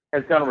lawyer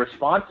has done a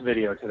response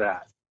video to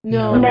that.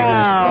 No.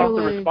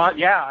 Really?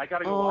 Yeah, I got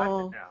to go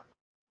watch it now.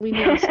 We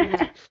need to see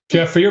that.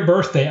 Jeff, for your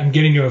birthday, I'm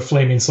getting you a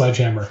flaming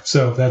sledgehammer.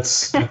 So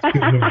that's good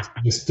news.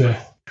 Just,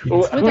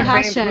 with the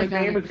hashtag. Whose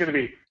name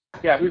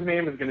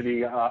is going to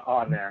be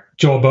on there?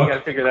 Joel Book. You got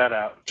to figure that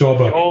out. Joel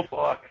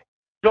Book.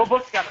 Joel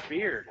Book's got a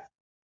beard.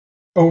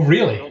 Oh,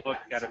 really? Joel Book's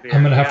got a beard.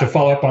 I'm going to have to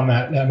follow up on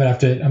that. I'm going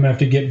to have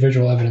to get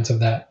visual evidence of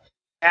that.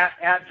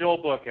 At Joel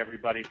Book,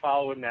 everybody,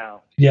 follow him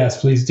now.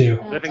 Yes, please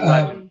do. Living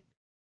legend.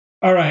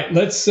 All right,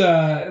 let's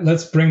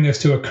bring this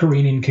to a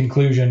careening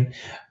conclusion.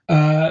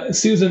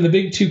 Susan, the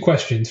big two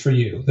questions for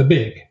you. The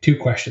big two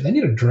questions. I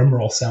need a drum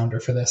roll sounder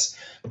for this.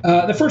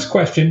 The first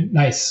question,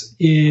 nice,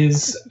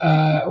 is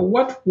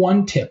what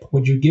one tip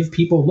would you give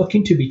people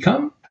looking to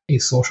become a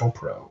social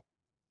pro?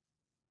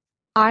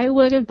 I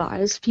would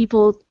advise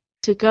people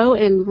to go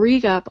and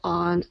read up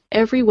on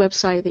every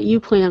website that you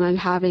plan on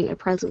having a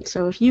presence.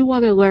 So if you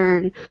want to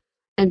learn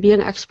and be an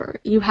expert,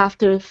 you have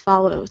to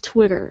follow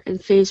Twitter and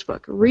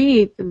Facebook.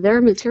 Read their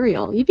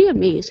material. You'd be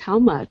amazed how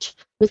much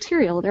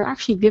material they're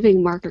actually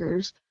giving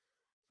marketers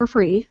for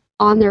free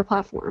on their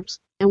platforms.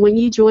 And when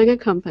you join a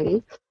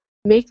company,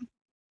 make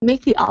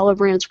the olive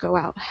branch go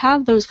out.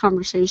 Have those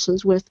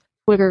conversations with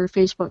Twitter,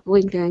 Facebook,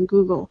 LinkedIn,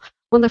 Google.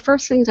 One of the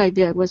first things I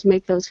did was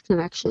make those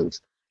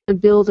connections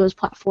and build those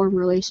platform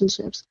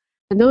relationships.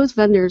 And those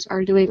vendors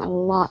are doing a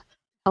lot to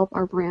help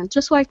our brand,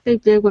 just like they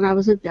did when I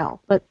was at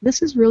Dell. But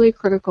this is really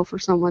critical for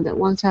someone that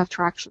wants to have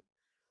traction.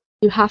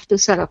 You have to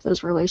set up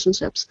those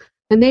relationships.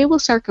 And they will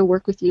start to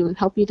work with you and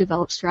help you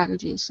develop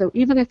strategies. So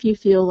even if you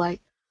feel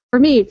like, for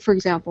me, for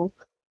example,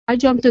 I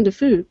jumped into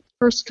food.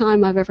 First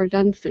time I've ever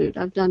done food.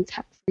 I've done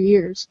tech for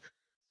years.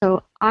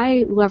 So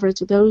I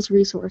leveraged those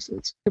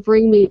resources to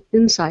bring me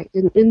insight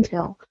and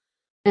intel.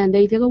 And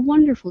they did a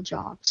wonderful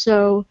job.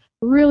 So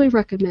really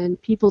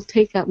recommend people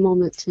take that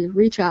moment to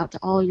reach out to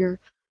all your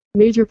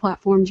major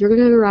platforms you're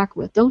going to interact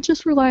with. Don't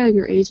just rely on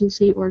your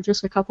agency or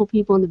just a couple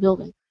people in the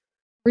building.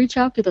 Reach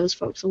out to those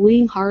folks,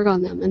 lean hard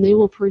on them, and they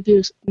will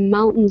produce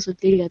mountains of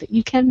data that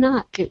you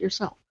cannot get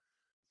yourself.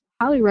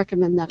 Highly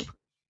recommend that.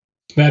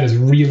 That is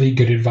really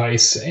good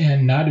advice,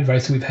 and not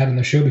advice that we've had on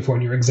the show before,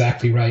 and you're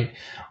exactly right.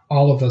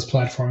 All of those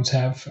platforms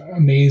have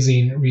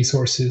amazing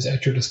resources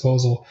at your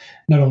disposal,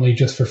 not only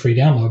just for free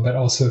download, but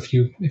also if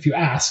you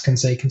ask and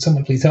say, can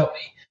someone please help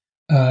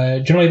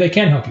me? Generally, they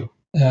can help you.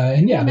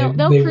 And yeah,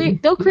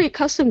 they'll create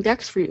custom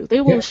decks for you.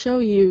 They will show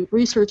you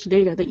research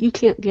data that you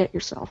can't get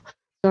yourself.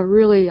 So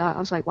really, I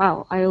was like,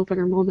 wow,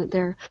 eye-opener moment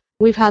there.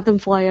 We've had them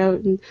fly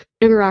out and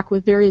interact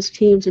with various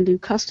teams and do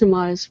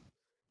customized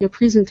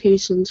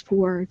presentations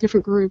for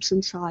different groups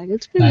inside.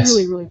 It's been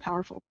really, really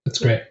powerful. That's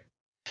great.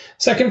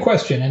 Second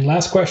question and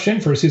last question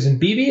for Susan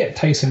Beebe at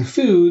Tyson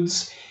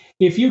Foods.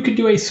 If you could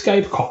do a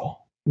Skype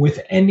call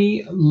with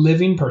any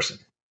living person,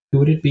 who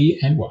would it be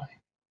and why?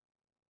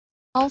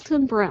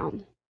 Alton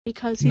Brown,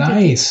 because he's a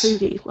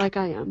foodie like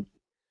I am.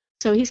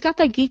 So he's got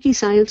that geeky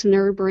science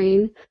nerd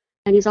brain,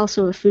 and he's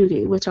also a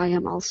foodie, which I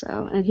am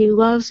also. And he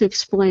loves to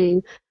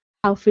explain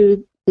how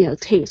food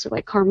tastes,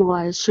 like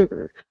caramelized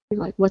sugar,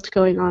 like what's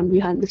going on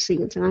behind the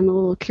scenes. And I'm a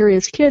little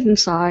curious kid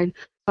inside.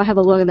 I have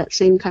a lot of that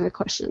same kind of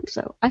question.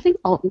 So I think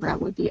Alton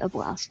Brown would be a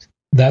blast.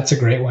 That's a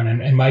great one.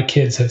 And my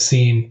kids have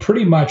seen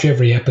pretty much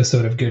every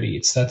episode of Good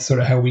Eats. That's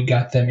sort of how we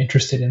got them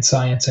interested in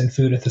science and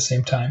food at the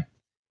same time.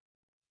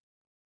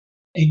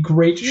 A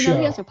great Do you show. know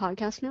he has a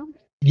podcast now?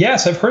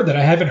 Yes, I've heard that.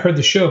 I haven't heard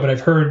the show, but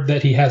I've heard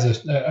that he has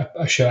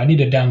a show. I need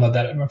to download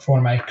that for one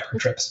of my car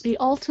trips. The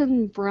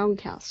Alton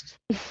Browncast.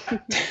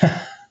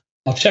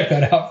 I'll check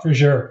that out for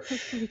sure.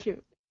 That's pretty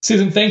cute.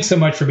 Susan, thanks so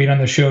much for being on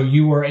the show.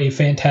 You were a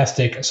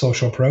fantastic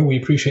social pro. We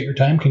appreciate your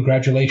time.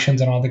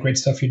 Congratulations on all the great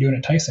stuff you're doing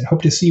at Tyson.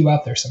 Hope to see you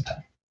out there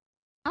sometime.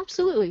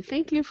 Absolutely.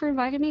 Thank you for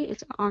inviting me.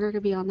 It's an honor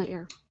to be on the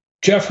air.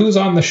 Jeff, who's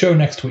on the show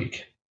next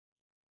week?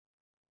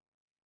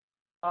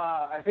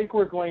 I think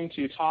we're going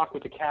to talk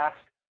with the cast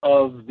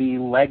of the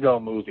Lego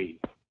Movie.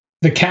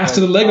 The cast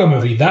of the Lego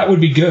Movie. That would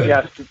be good.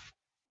 Yes,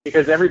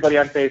 because everybody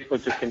on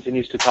Facebook just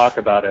continues to talk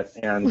about it,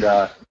 and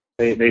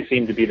they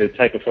seem to be the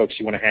type of folks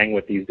you want to hang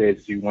with these days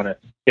if you want to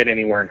get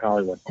anywhere in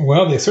Hollywood.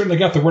 Well, they certainly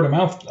got the word of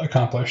mouth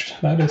accomplished.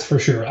 That is for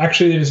sure.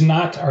 Actually, it is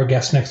not our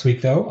guest next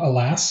week, though,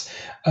 alas.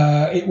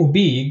 It will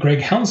be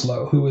Greg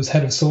Hounslow, who is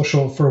head of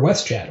social for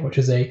WestJet, which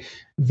is a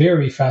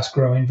very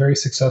fast-growing, very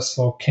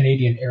successful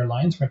Canadian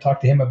Airlines. We're going to talk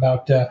to him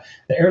about the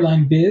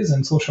airline biz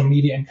and social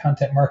media and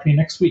content marketing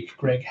next week.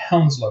 Greg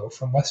Hounslow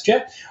from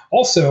WestJet.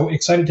 Also,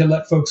 excited to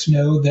let folks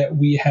know that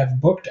we have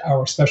booked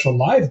our special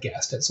live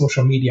guest at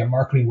Social Media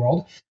Marketing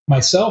World.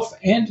 Myself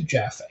and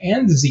Jeff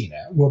and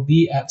Zena will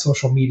be at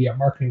Social Media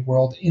Marketing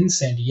World in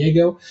San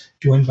Diego,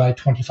 joined by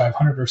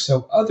 2,500 or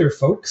so other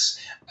folks.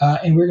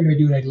 And we're going to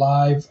be doing a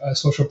live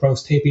Social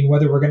Pros taping.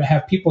 Whether we're going to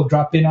have people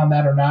drop in on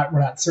that or not,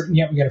 we're not certain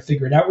yet. We got to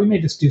figure it out. We may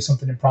just do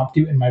something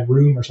impromptu in my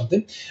room or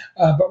something.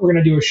 But we're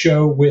going to do a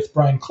show with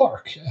Brian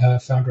Clark,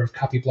 founder of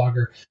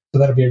Copyblogger. So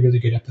that'll be a really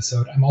good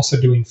episode. I'm also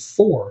doing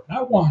 4,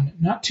 not 1,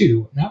 not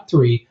 2, not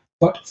 3,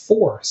 but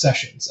 4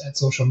 sessions at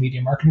Social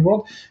Media Marketing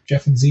World.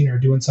 Jeff and Zena are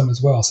doing some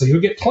as well. So you'll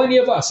get plenty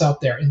of us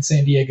out there in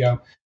San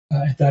Diego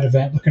at that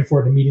event. Looking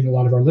forward to meeting a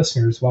lot of our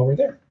listeners while we're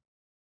there.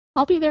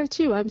 I'll be there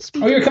too. I'm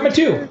speaking. Oh, you're coming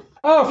too?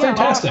 Oh, Yeah,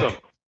 fantastic.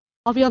 awesome.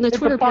 I'll be on the It's a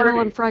Twitter panel party.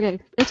 on Friday.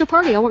 It's a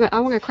party. I want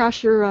to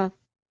crash your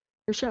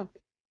show.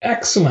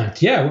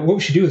 Excellent. Yeah, what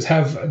we should do is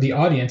have the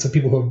audience of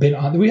people who have been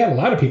on. We had a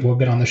lot of people who have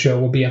been on the show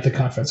will be at the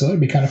conference, so that would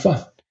be kind of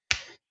fun.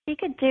 You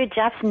could do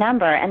Jeff's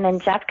number, and then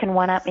Jeff can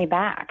one-up me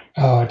back.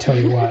 Oh, I tell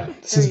you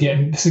what, this is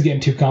getting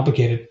too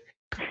complicated.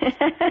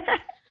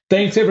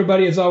 Thanks,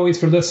 everybody, as always,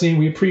 for listening.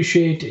 We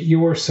appreciate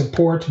your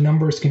support.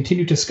 Numbers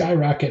continue to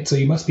skyrocket, so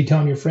you must be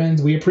telling your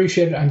friends. We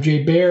appreciate it. I'm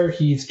Jay Baer.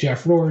 He's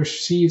Jeff Rohr.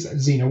 She's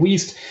Zena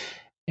Wiest.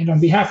 And on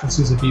behalf of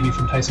Susan Beebe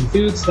from Tyson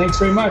Foods, thanks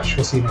very much.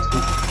 We'll see you next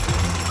week.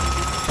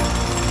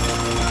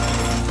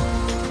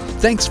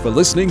 Thanks for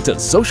listening to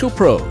Social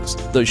Pros,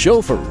 the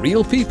show for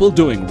real people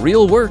doing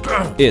real work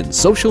in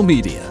social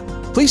media.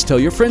 Please tell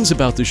your friends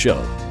about the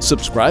show,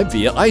 subscribe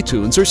via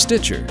iTunes or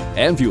Stitcher,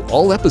 and view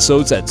all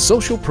episodes at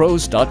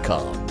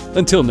socialpros.com.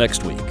 Until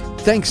next week,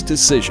 thanks to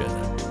Cision,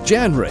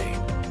 Janray,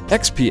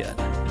 XPN,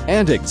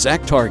 and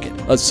ExactTarget,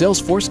 a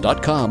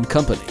Salesforce.com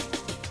company.